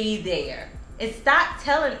 then be there. And stop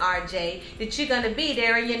telling RJ that you're going to be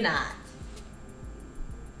there and you're not.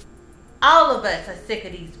 All of us are sick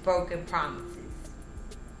of these broken promises.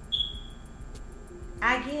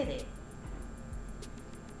 I get it.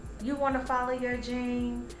 You want to follow your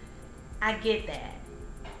dream? I get that.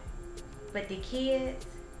 But the kids,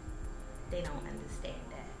 they don't understand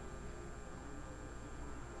that.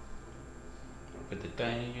 But the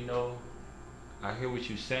thing, you know, I hear what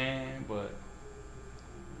you're saying, but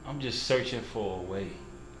I'm just searching for a way.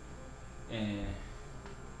 And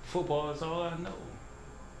football is all I know.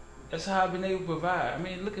 That's how I've been able to provide. I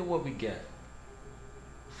mean, look at what we got.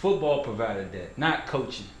 Football provided that, not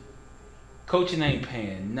coaching. Coaching ain't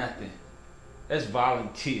paying nothing. That's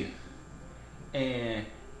volunteer. And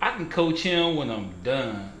I can coach him when I'm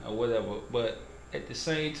done or whatever, but at the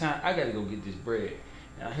same time, I got to go get this bread.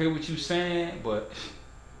 And I hear what you're saying, but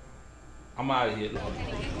I'm out of here.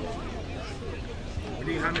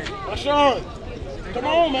 Sean, come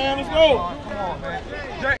on, man, let's go. Come on, man.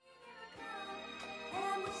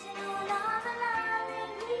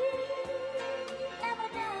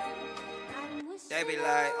 They be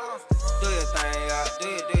like, do your thing, y'all. Do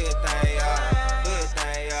your thing, y'all. Do your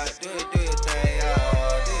thing, y'all. Do your thing,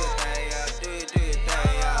 y'all. Do your thing, y'all. Do your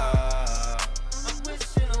thing, y'all. I'm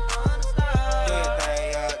wishing upon a star. Do your thing,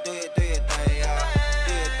 y'all. Do your thing, y'all.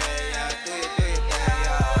 Do your thing, y'all. Do your thing,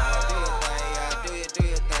 y'all. Do your thing, y'all. Do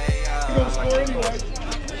your thing, y'all. You gonna score anyway.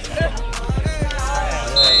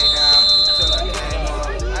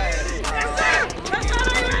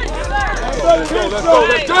 Let's go,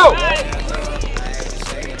 let's go.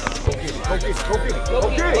 Go get it, go get it, go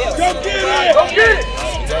get it, go get it, go get it.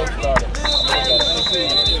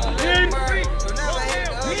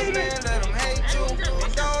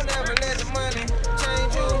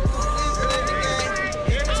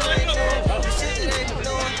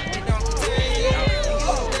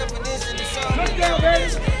 Touchdown, baby.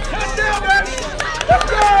 Touchdown, baby. Let's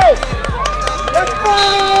go. Let's go.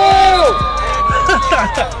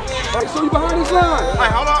 Hey, so you behind this line. Hey,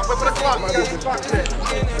 hold on. Wait for the clock. Wait for the clock set.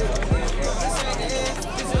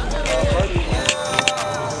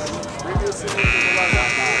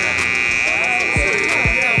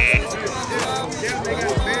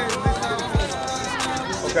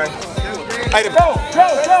 Okay. Hey, go!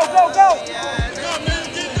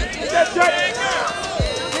 Get that check!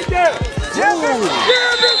 Get that! Yeah, baby!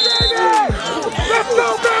 Let's go,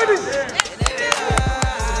 baby!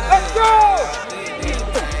 Let's go!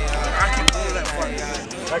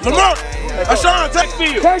 Lamar! Ashawn, text for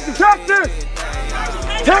you!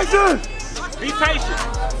 Texas! Be patient!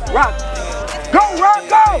 Rock! Go, Rock,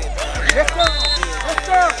 go! Yes, sir! Yes,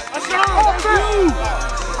 sir! Ashawn!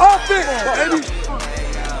 Offense! Baby!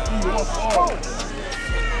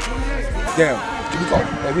 Damn, here we go.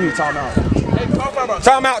 Hey, we need time out.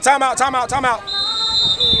 Time out. Damn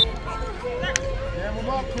him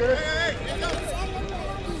up, Chris.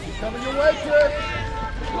 He's coming your way, Chris.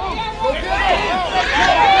 Go get him.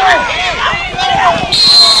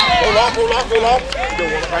 Hold up.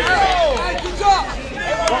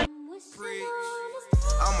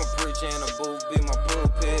 I'm a preacher in a booth, be my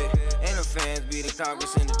pulpit. Ain't the fans be the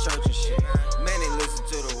Congress and the church and shit. Man, they listen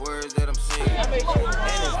to the words that I'm singing. And it's not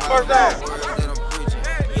the words that I'm preaching.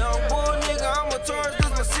 Young bull nigga, I'm a Taurus,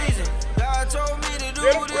 this my season. God told me to do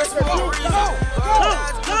this for a reason.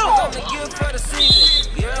 God's gift, I'm the gift for the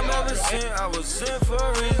season. Yeah, I'm ever sent, I was sent for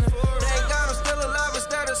a reason. Thank God I'm still alive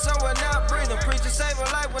instead of someone not breathing. Preacher saved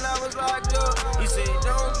my life when I was locked up. He said,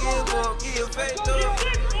 don't give up, keep your faith up.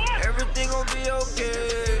 Everything gon' be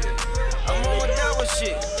okay. I'm on that one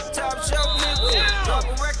shit. Top shelf nigga. Drop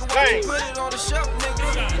a record when you put it on the shelf nigga.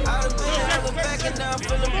 I done been hella back and now I'm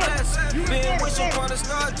feeling blessed. Been wishing on a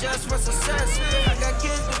star just for success. I got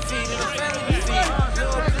kids to feed and a family to feed.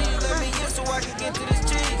 Lord, please let me in so I can get to this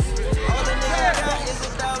cheese. All the nigga got is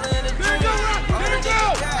 $1 and a dream. All the nigga got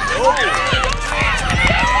is $1 and a dream.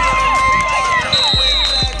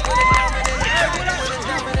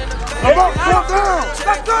 Come on, come down!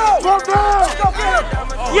 Let's go! Come down!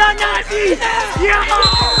 Yeah, Nazi! Yeah!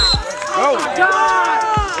 Oh my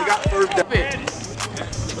God! We got first down.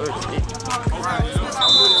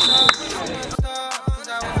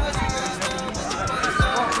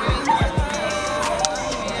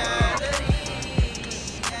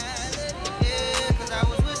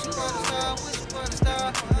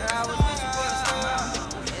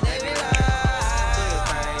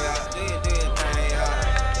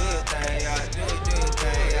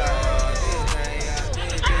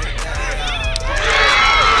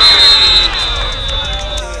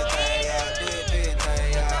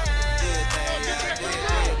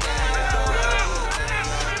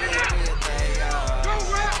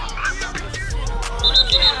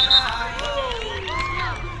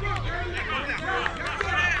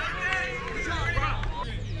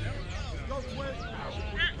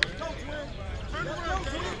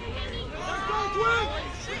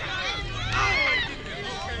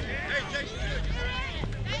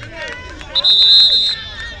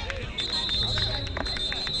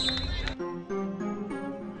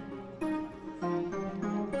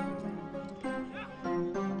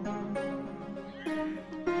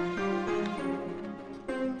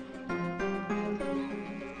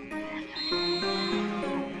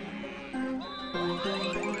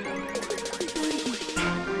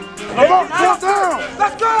 Come on, come down!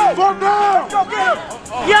 Let's go! Come down! Let's go, get him!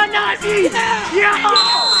 Yeah, Nazi! Yeah!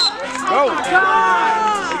 Oh my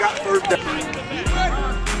God! We got first down.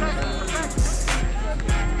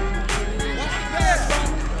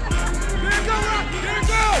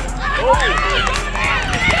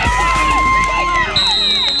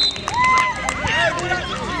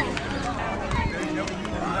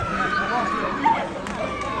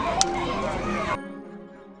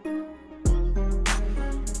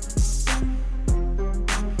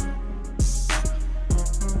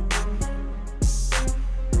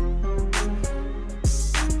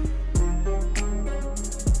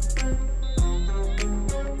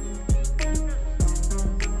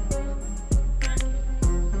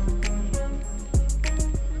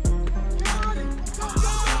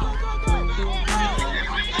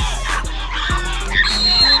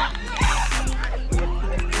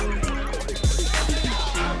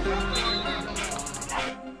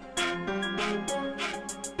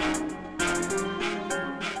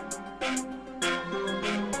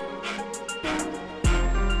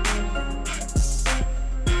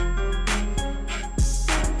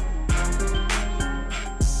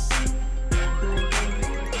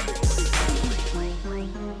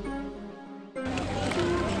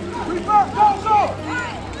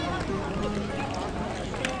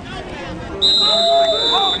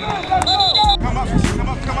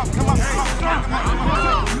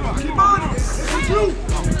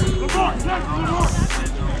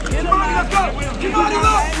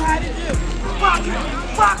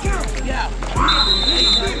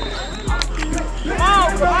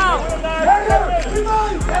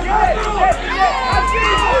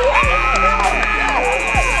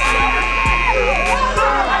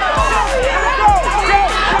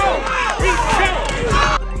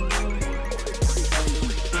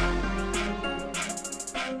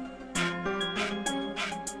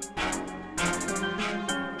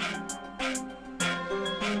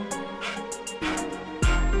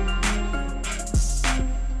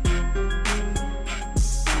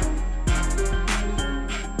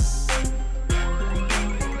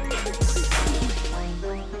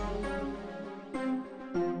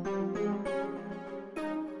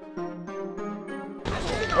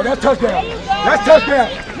 Oh, that's touchdown. That's touchdown.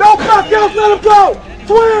 No knockdowns, let him go.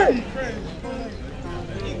 Swing.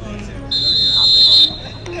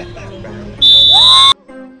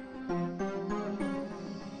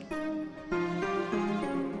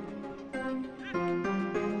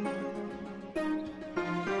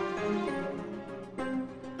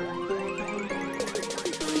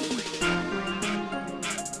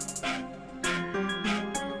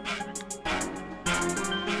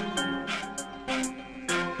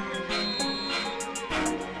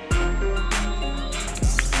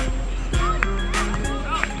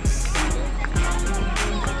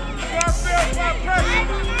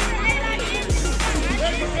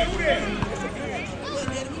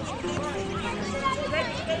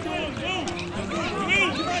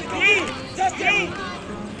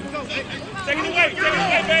 Take it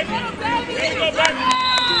away, baby. Here we go, baby.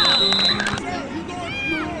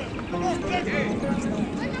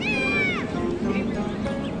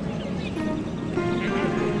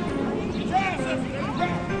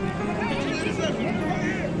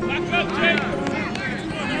 Back up, Jay.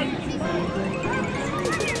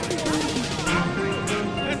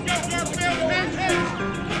 Let's go, Garfield.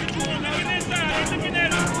 Come on, now get inside. They're looking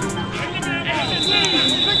at us. They're looking at us.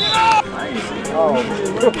 Pick it up. Oh,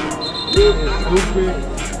 stupid.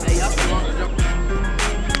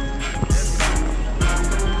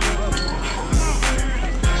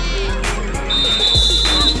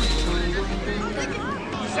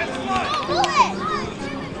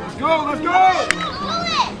 Let's go!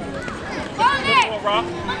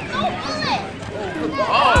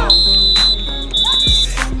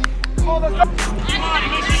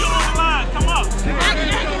 Come on,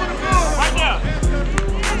 right there.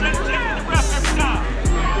 Check the ref every time.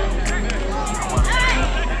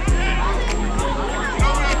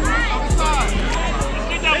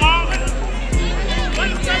 Get that ball.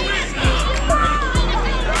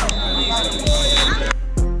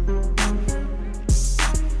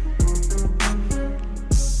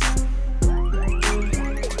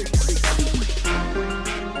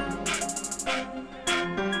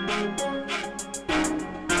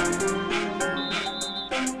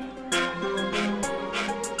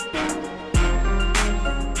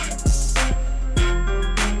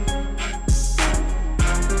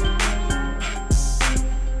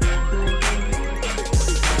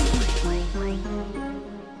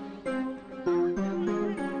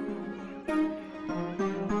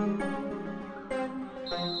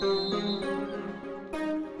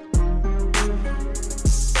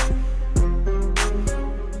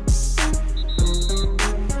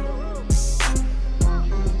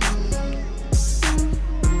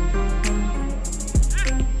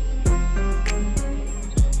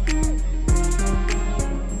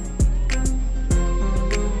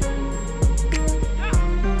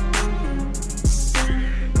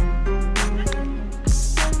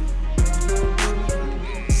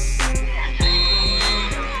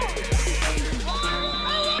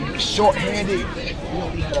 Short-handed, we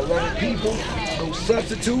only had 11 people, no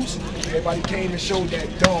substitutes. Everybody came and showed that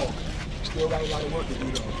dog. Still got a lot of work to do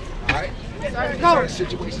though, all right? In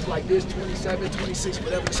situations like this, 27, 26,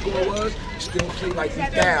 whatever the score was, still play like we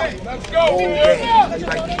down. Whole game, play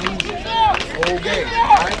like we losing. Whole game,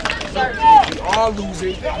 all right? If we are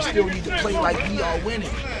losing, we still need to play like we are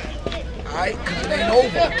winning, all right? Because it ain't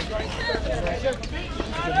over.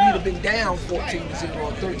 If we'd have been down 14-0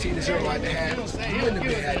 or 13-0 at the half, we wouldn't have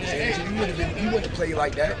been had this energy. We wouldn't have played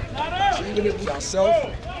like that. So even if we ourselves,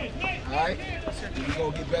 all right, we're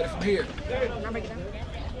gonna get better from here.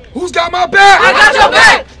 Who's got my back? I got your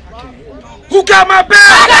back. Who got my back?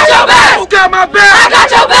 I got your back. Who got my back? I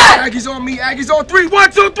got your back. Aggies on me. Aggies on 3.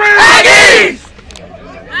 1, 2, 3. Aggies!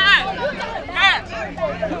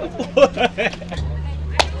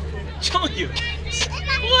 Junior.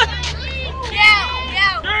 What?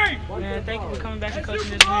 Man, thank you for coming back and coaching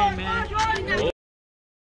this game, man.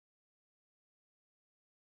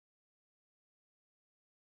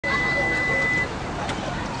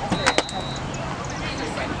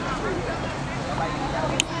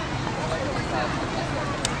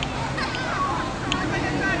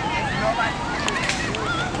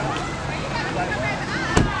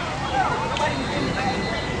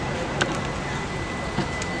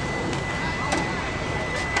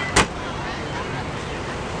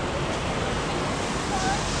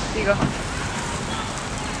 Here you go.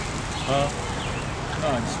 No,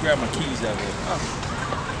 just grab my keys out of there.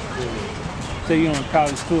 So you on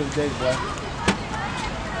college tour today, boy?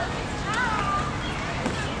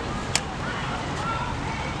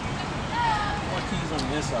 My keys on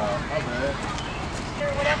the inside. My bad.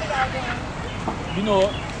 Whatever y'all doing. You know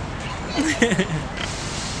what?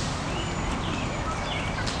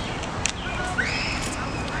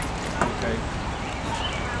 Okay.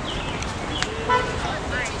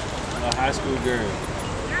 A high school girl.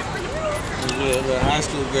 A little high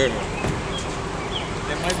school girl.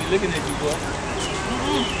 They might be looking at you, boy.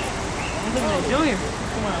 I'm looking at Junior.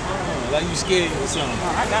 Come on. Like you scared or something.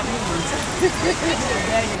 Oh, I got me.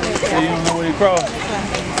 So you don't know where he crossed?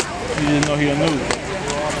 You just know he a noob.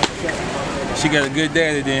 She got a good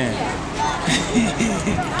daddy then.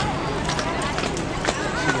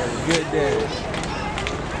 She got a good daddy.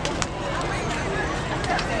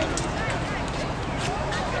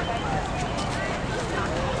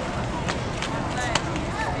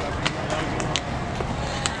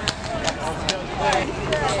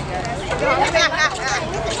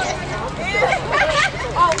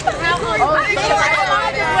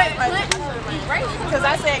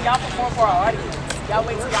 y'all perform for our audience. Y'all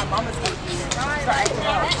wait till y'all mamas get here. Start acting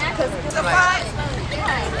up. Because the fries, you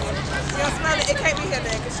don't smell it. It can't be here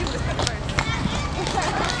then, because she would have smelled it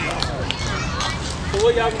first. So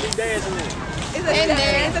what y'all gonna be dancing in? It's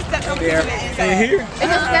a step competition inside. In here?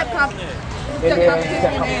 It's a step competition.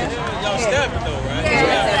 Y'all stepping though, right?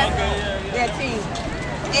 Yeah, team.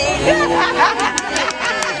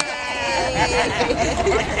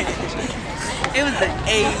 It was an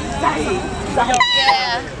A.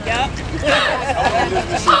 Yeah. Yup.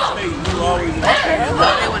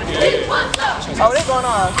 Oh, they're going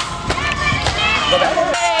on.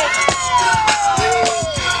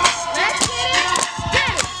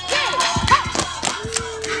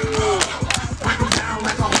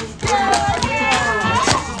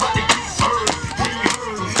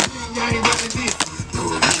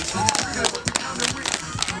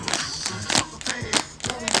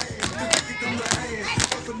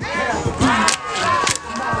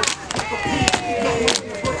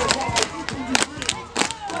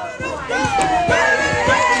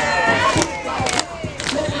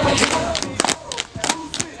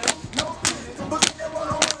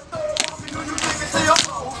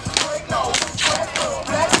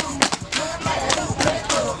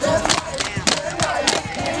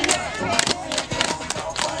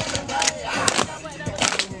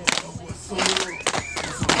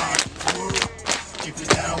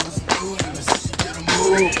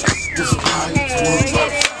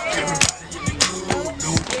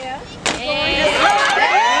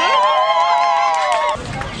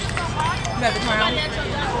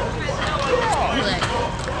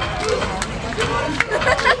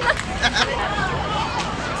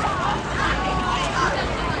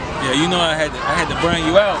 Yeah, you know I had to bring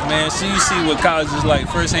you out, man, so you see what college is like,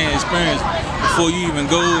 first-hand experience before you even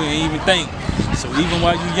go and even think. So even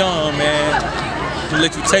while you're young, man, to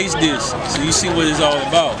let you taste this, so you see what it's all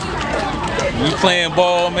about. When you playing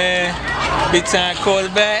ball, man, big-time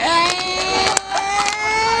quarterback,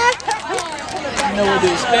 you know what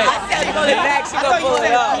to expect. I said you go to the bag, she go pull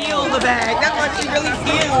it up. Feel the bag. That's what she really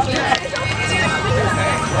feels.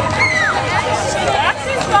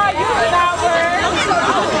 That's why you and I were.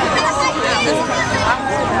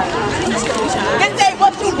 This ain't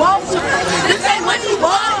what you want. This ain't what you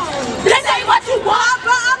want. This ain't what you want.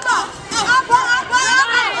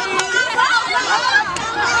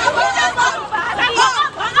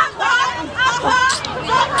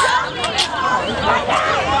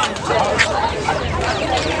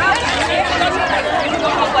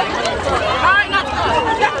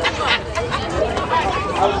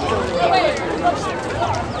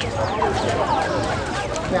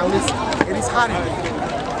 Now listen, it is hot in here.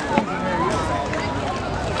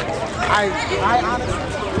 I honestly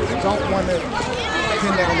don't want to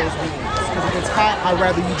pin down those wings. Because if it's hot, I'd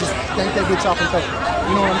rather you just think that bitch off and take it.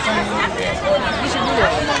 You know what I'm saying? You should do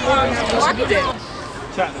that. You should do that.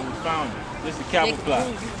 Chocolate, we found it. This is the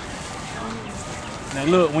camouflage. Now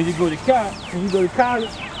look, when you go to college,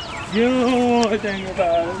 you don't want to think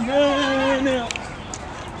about it. No.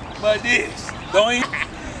 But this, don't even,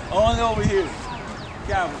 only over here.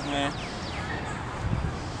 Calvins, man.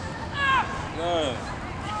 Good.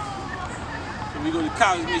 So we go to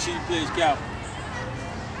college, make sure you play as Calvin.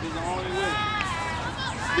 This is the only way.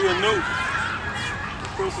 Be a noob.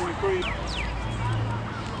 Person and crazy.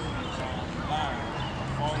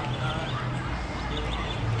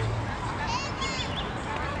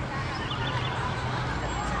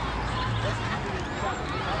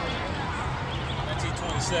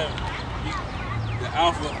 The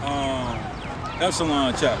Alpha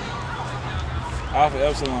Epsilon chapter. Alpha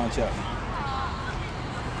Epsilon chapter.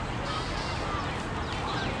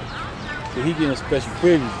 So he getting special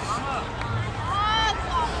privileges.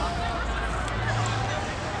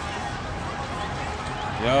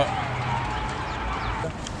 Yup.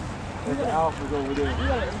 There's the Alphas over there.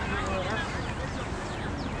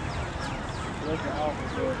 There's the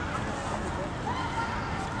Alphas there.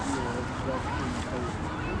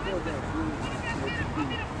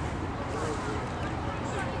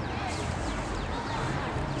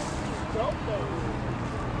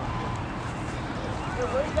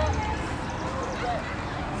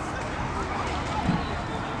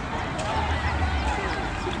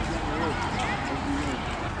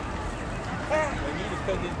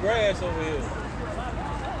 Cut this grass over here.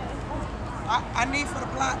 I need for the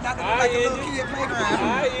block not to look like a little kid playground.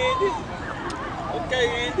 Hi, Andy. Okay,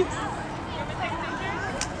 Andy.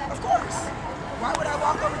 Of course. Why would I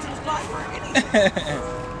walk over to this block for anything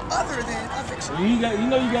other than a picture? You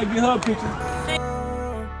know you gotta get her a picture.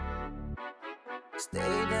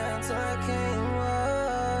 Stay down till I can't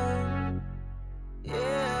walk.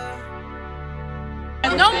 Yeah.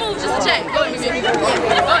 No more. we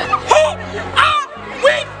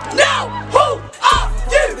now? Who are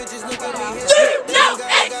you? Do you know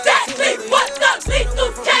exactly what the lethal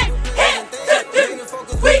came here to do?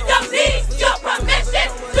 We don't need your permission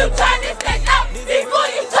to turn this thing out. Before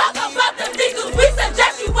you talk about the legals, we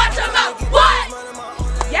suggest you watch them out. What?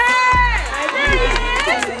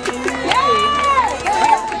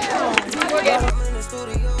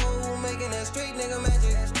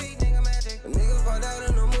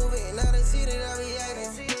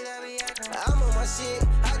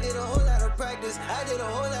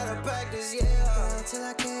 Till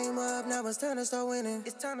I came up, now it's time to start winning.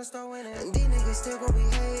 It's time to start winning. And these niggas still gon' be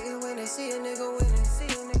hating when they see a nigga winning.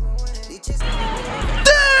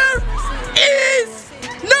 There is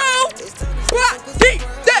no body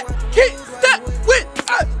that keeps that with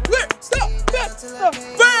us. We're the best around.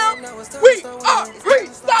 We are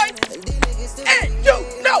freestyle. And you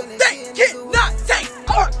know they cannot take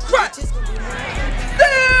our crap.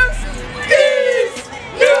 There is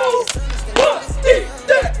no body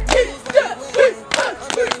that keeps that with us.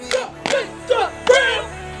 We're the best around.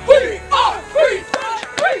 We are freestyle.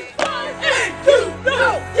 And you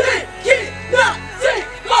know they cannot take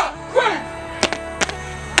our crap.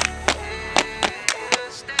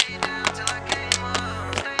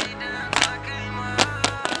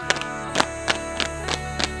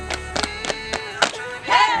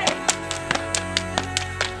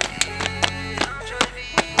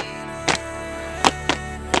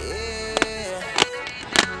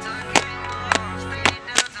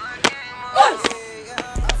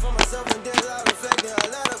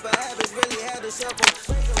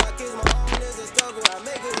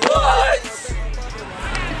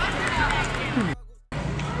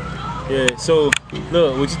 Yeah, so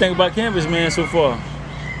look, what you think about campus, man, so far?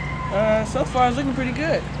 So far it's looking pretty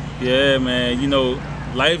good. Yeah, man, you know,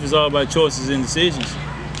 life is all about choices and decisions.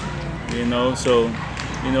 You know, so,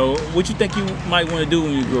 you know, what you think you might want to do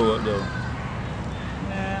when you grow up, though?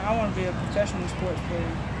 Man, I want to be a professional sports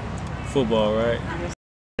player. Football, right? Yes.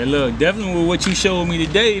 And look, definitely with what you showed me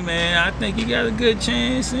today, man, I think you got a good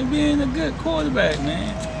chance in being a good quarterback,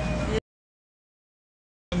 man.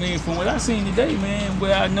 I mean, from what I seen today, man,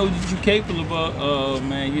 where I know that you're capable of,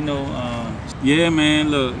 man, you know, yeah, man,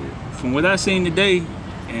 look, from what I seen today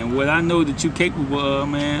and what I know that you're capable of,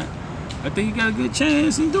 man, I think you got a good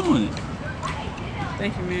chance in doing it.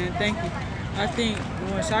 Thank you, man. Thank you. I think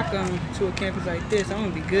once I come to a campus like this, I'm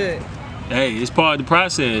going to be good. Hey, it's part of the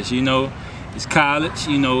process, you know. It's college,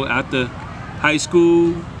 you know, after high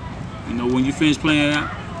school, you know, when you finish playing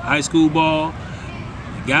high school ball,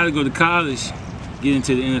 you got to go to college, get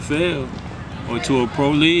into the NFL or to a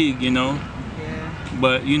pro league, you know. Yeah.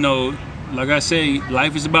 But, you know, like I say,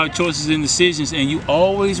 life is about choices and decisions, and you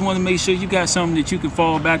always want to make sure you got something that you can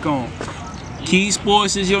fall back on. Key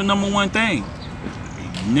sports is your #1 thing.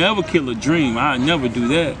 Never kill a dream. I never do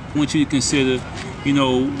that. I want you to consider, you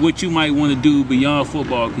know, what you might want to do beyond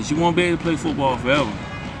football, because you won't be able to play football forever.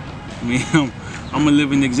 I mean, I'm a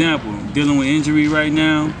living example. I'm dealing with injury right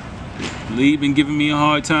now. League been giving me a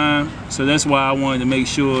hard time, so that's why I wanted to make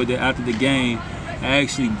sure that after the game, I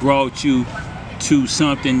actually brought you to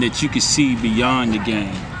something that you could see beyond the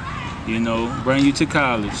game. You know, bring you to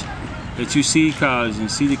college, that you see college and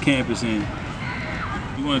see the campus, and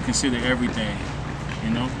you want to consider everything,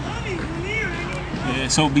 you know? Yeah,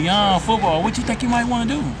 so beyond football, what you think you might want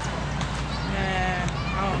to do? Man,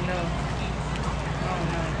 I don't know.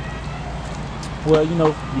 Well, you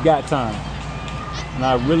know, you got time. And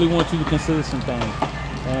I really want you to consider some things.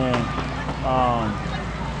 And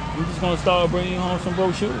we're just going to start bringing home some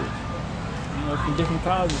brochures, you know, from different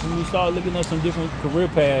colleges. And we start looking at some different career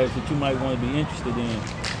paths that you might want to be interested in.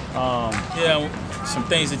 Yeah, some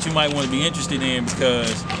things that you might want to be interested in,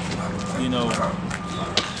 because, you know,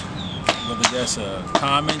 whether that's a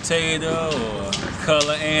commentator or a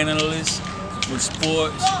color analyst with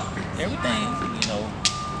sports, everything, you know,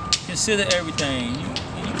 consider everything.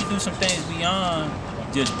 You can do some things beyond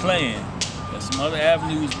just playing. There's some other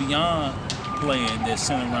avenues beyond playing that's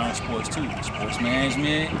centered around sports too. Sports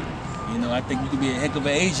management, you know, I think you could be a heck of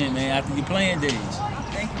an agent, man, after your playing days.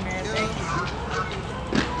 Thank you, man. Thank you.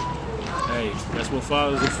 Hey, that's what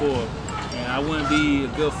fathers are for. And I wouldn't be a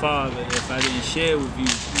good father if I didn't share with you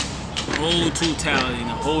the whole totality and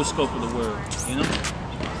the whole scope of the world, you know?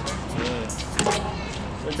 Yeah.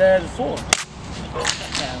 What dad is for.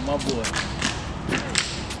 Yeah, my boy.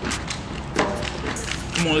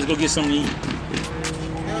 Come on, let's go get something to eat.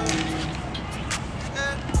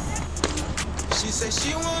 She said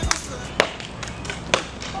she wants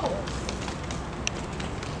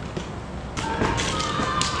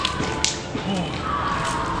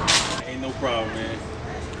Ain't no problem, man.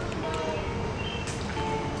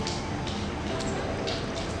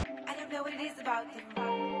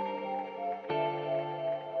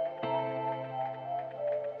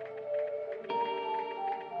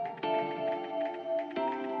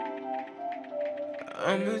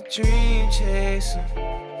 I'm a dream chaser.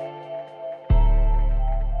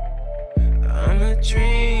 I'm a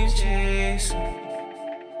dream chaser.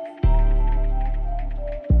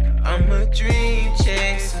 I'm a dream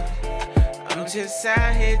chaser. I'm just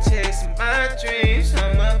out here chasing my dreams.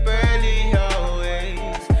 I'm up early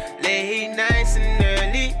always, late nights and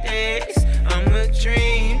early days. I'm a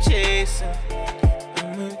dream chaser.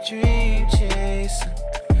 I'm a dream chaser.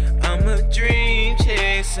 I'm a dream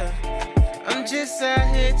chaser. I'm just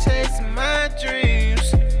out here chasing my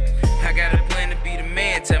dreams. I got a plan to be the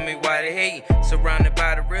man, tell me why they hate. Surrounded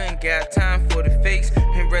by the real, ain't got time for the fakes.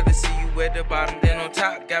 Ain't rather see you at the bottom than on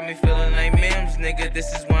top. Got me feeling like Mims, nigga,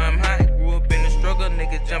 this is why I'm hot. Grew up in the struggle,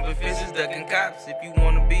 nigga, jumping fences, ducking cops. If you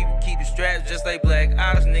wanna be, we keep the straps just like Black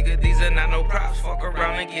Ops. Nigga, these are not no props, fuck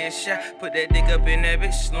around and get shot. Put that dick up in that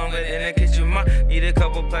bitch, longer than a kitchen mop. Need a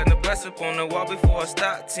couple platinum bust up on the wall before I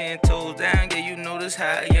stop. 10 toes down, yeah, you know this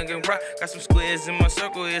how young and rock. Got some squares in my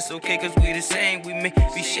circle, it's okay cause we the same. We may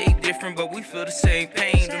be shaped different, but we feel the same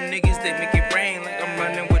pain. Them niggas, they make it rain like I'm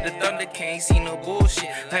running with the thunder. Can't see no bullshit,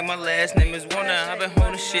 like my last name is Wonder. I've been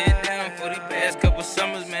holding shit down for the past couple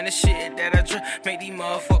summers, man. The shit that I try make these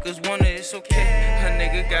motherfuckers wonder. It's okay, a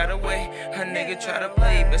nigga got away, a nigga try to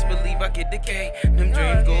play. Best believe I get decay. Them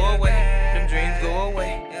dreams go away, them dreams go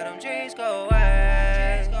away. Yeah, them dreams go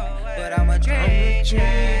away, but I'm a dream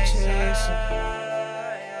chaser.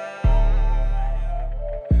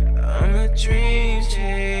 I'm a dream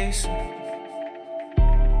chaser.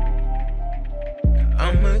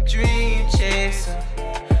 I'm a dream chaser.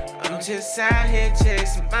 I'm just out here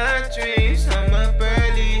chasing my dreams. I'm up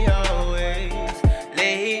early always,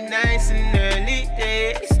 late nights and early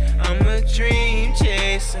days. I'm a dream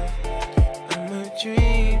chaser. I'm a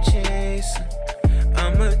dream chaser.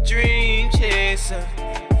 I'm a dream chaser.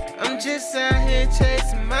 I'm just out here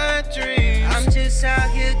chasing my dreams. I'm just out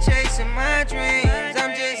here chasing my dreams.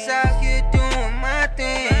 I'm just out here doing my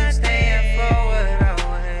thing, staying forward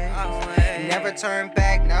always. Never turn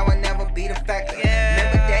back, now I never be the factor.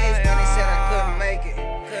 Remember days when they said I couldn't make it.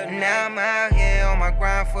 Now I'm out here on my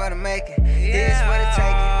grind for the making. This what it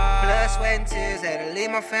taking. Blood, sweat, and tears. Had to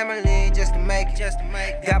leave my family just to make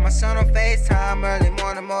it. Got my son on FaceTime early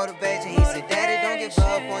morning motivation. He said, Daddy, don't give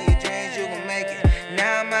up on your dreams, you gon' make it.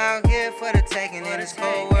 Now I'm out here for the taking in this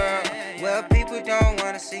whole world. Well, people don't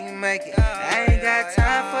wanna see you make it. I ain't got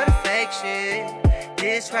time for the fake shit.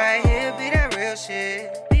 This right here be that real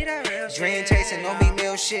shit. Dream chasing, no me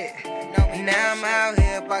meal shit. Now I'm out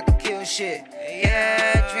here about to kill shit.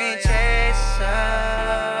 Yeah, dream chaser.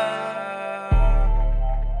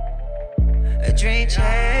 A dream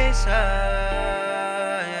chaser.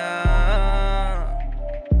 Yeah.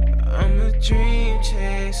 I'm a dream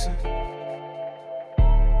chaser.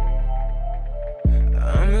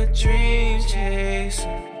 I'm a dream chaser.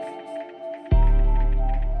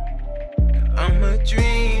 I'm a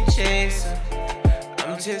dream chaser.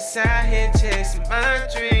 I'm just out here chasing my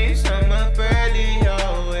dreams. I'm up early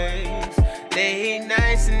always, late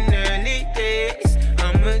nights and early days.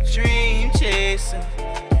 I'm a dream chaser.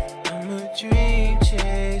 I'm a dream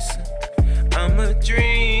chaser. I'm a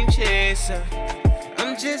dream chaser.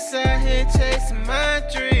 I'm just out here chasing my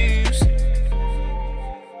dreams.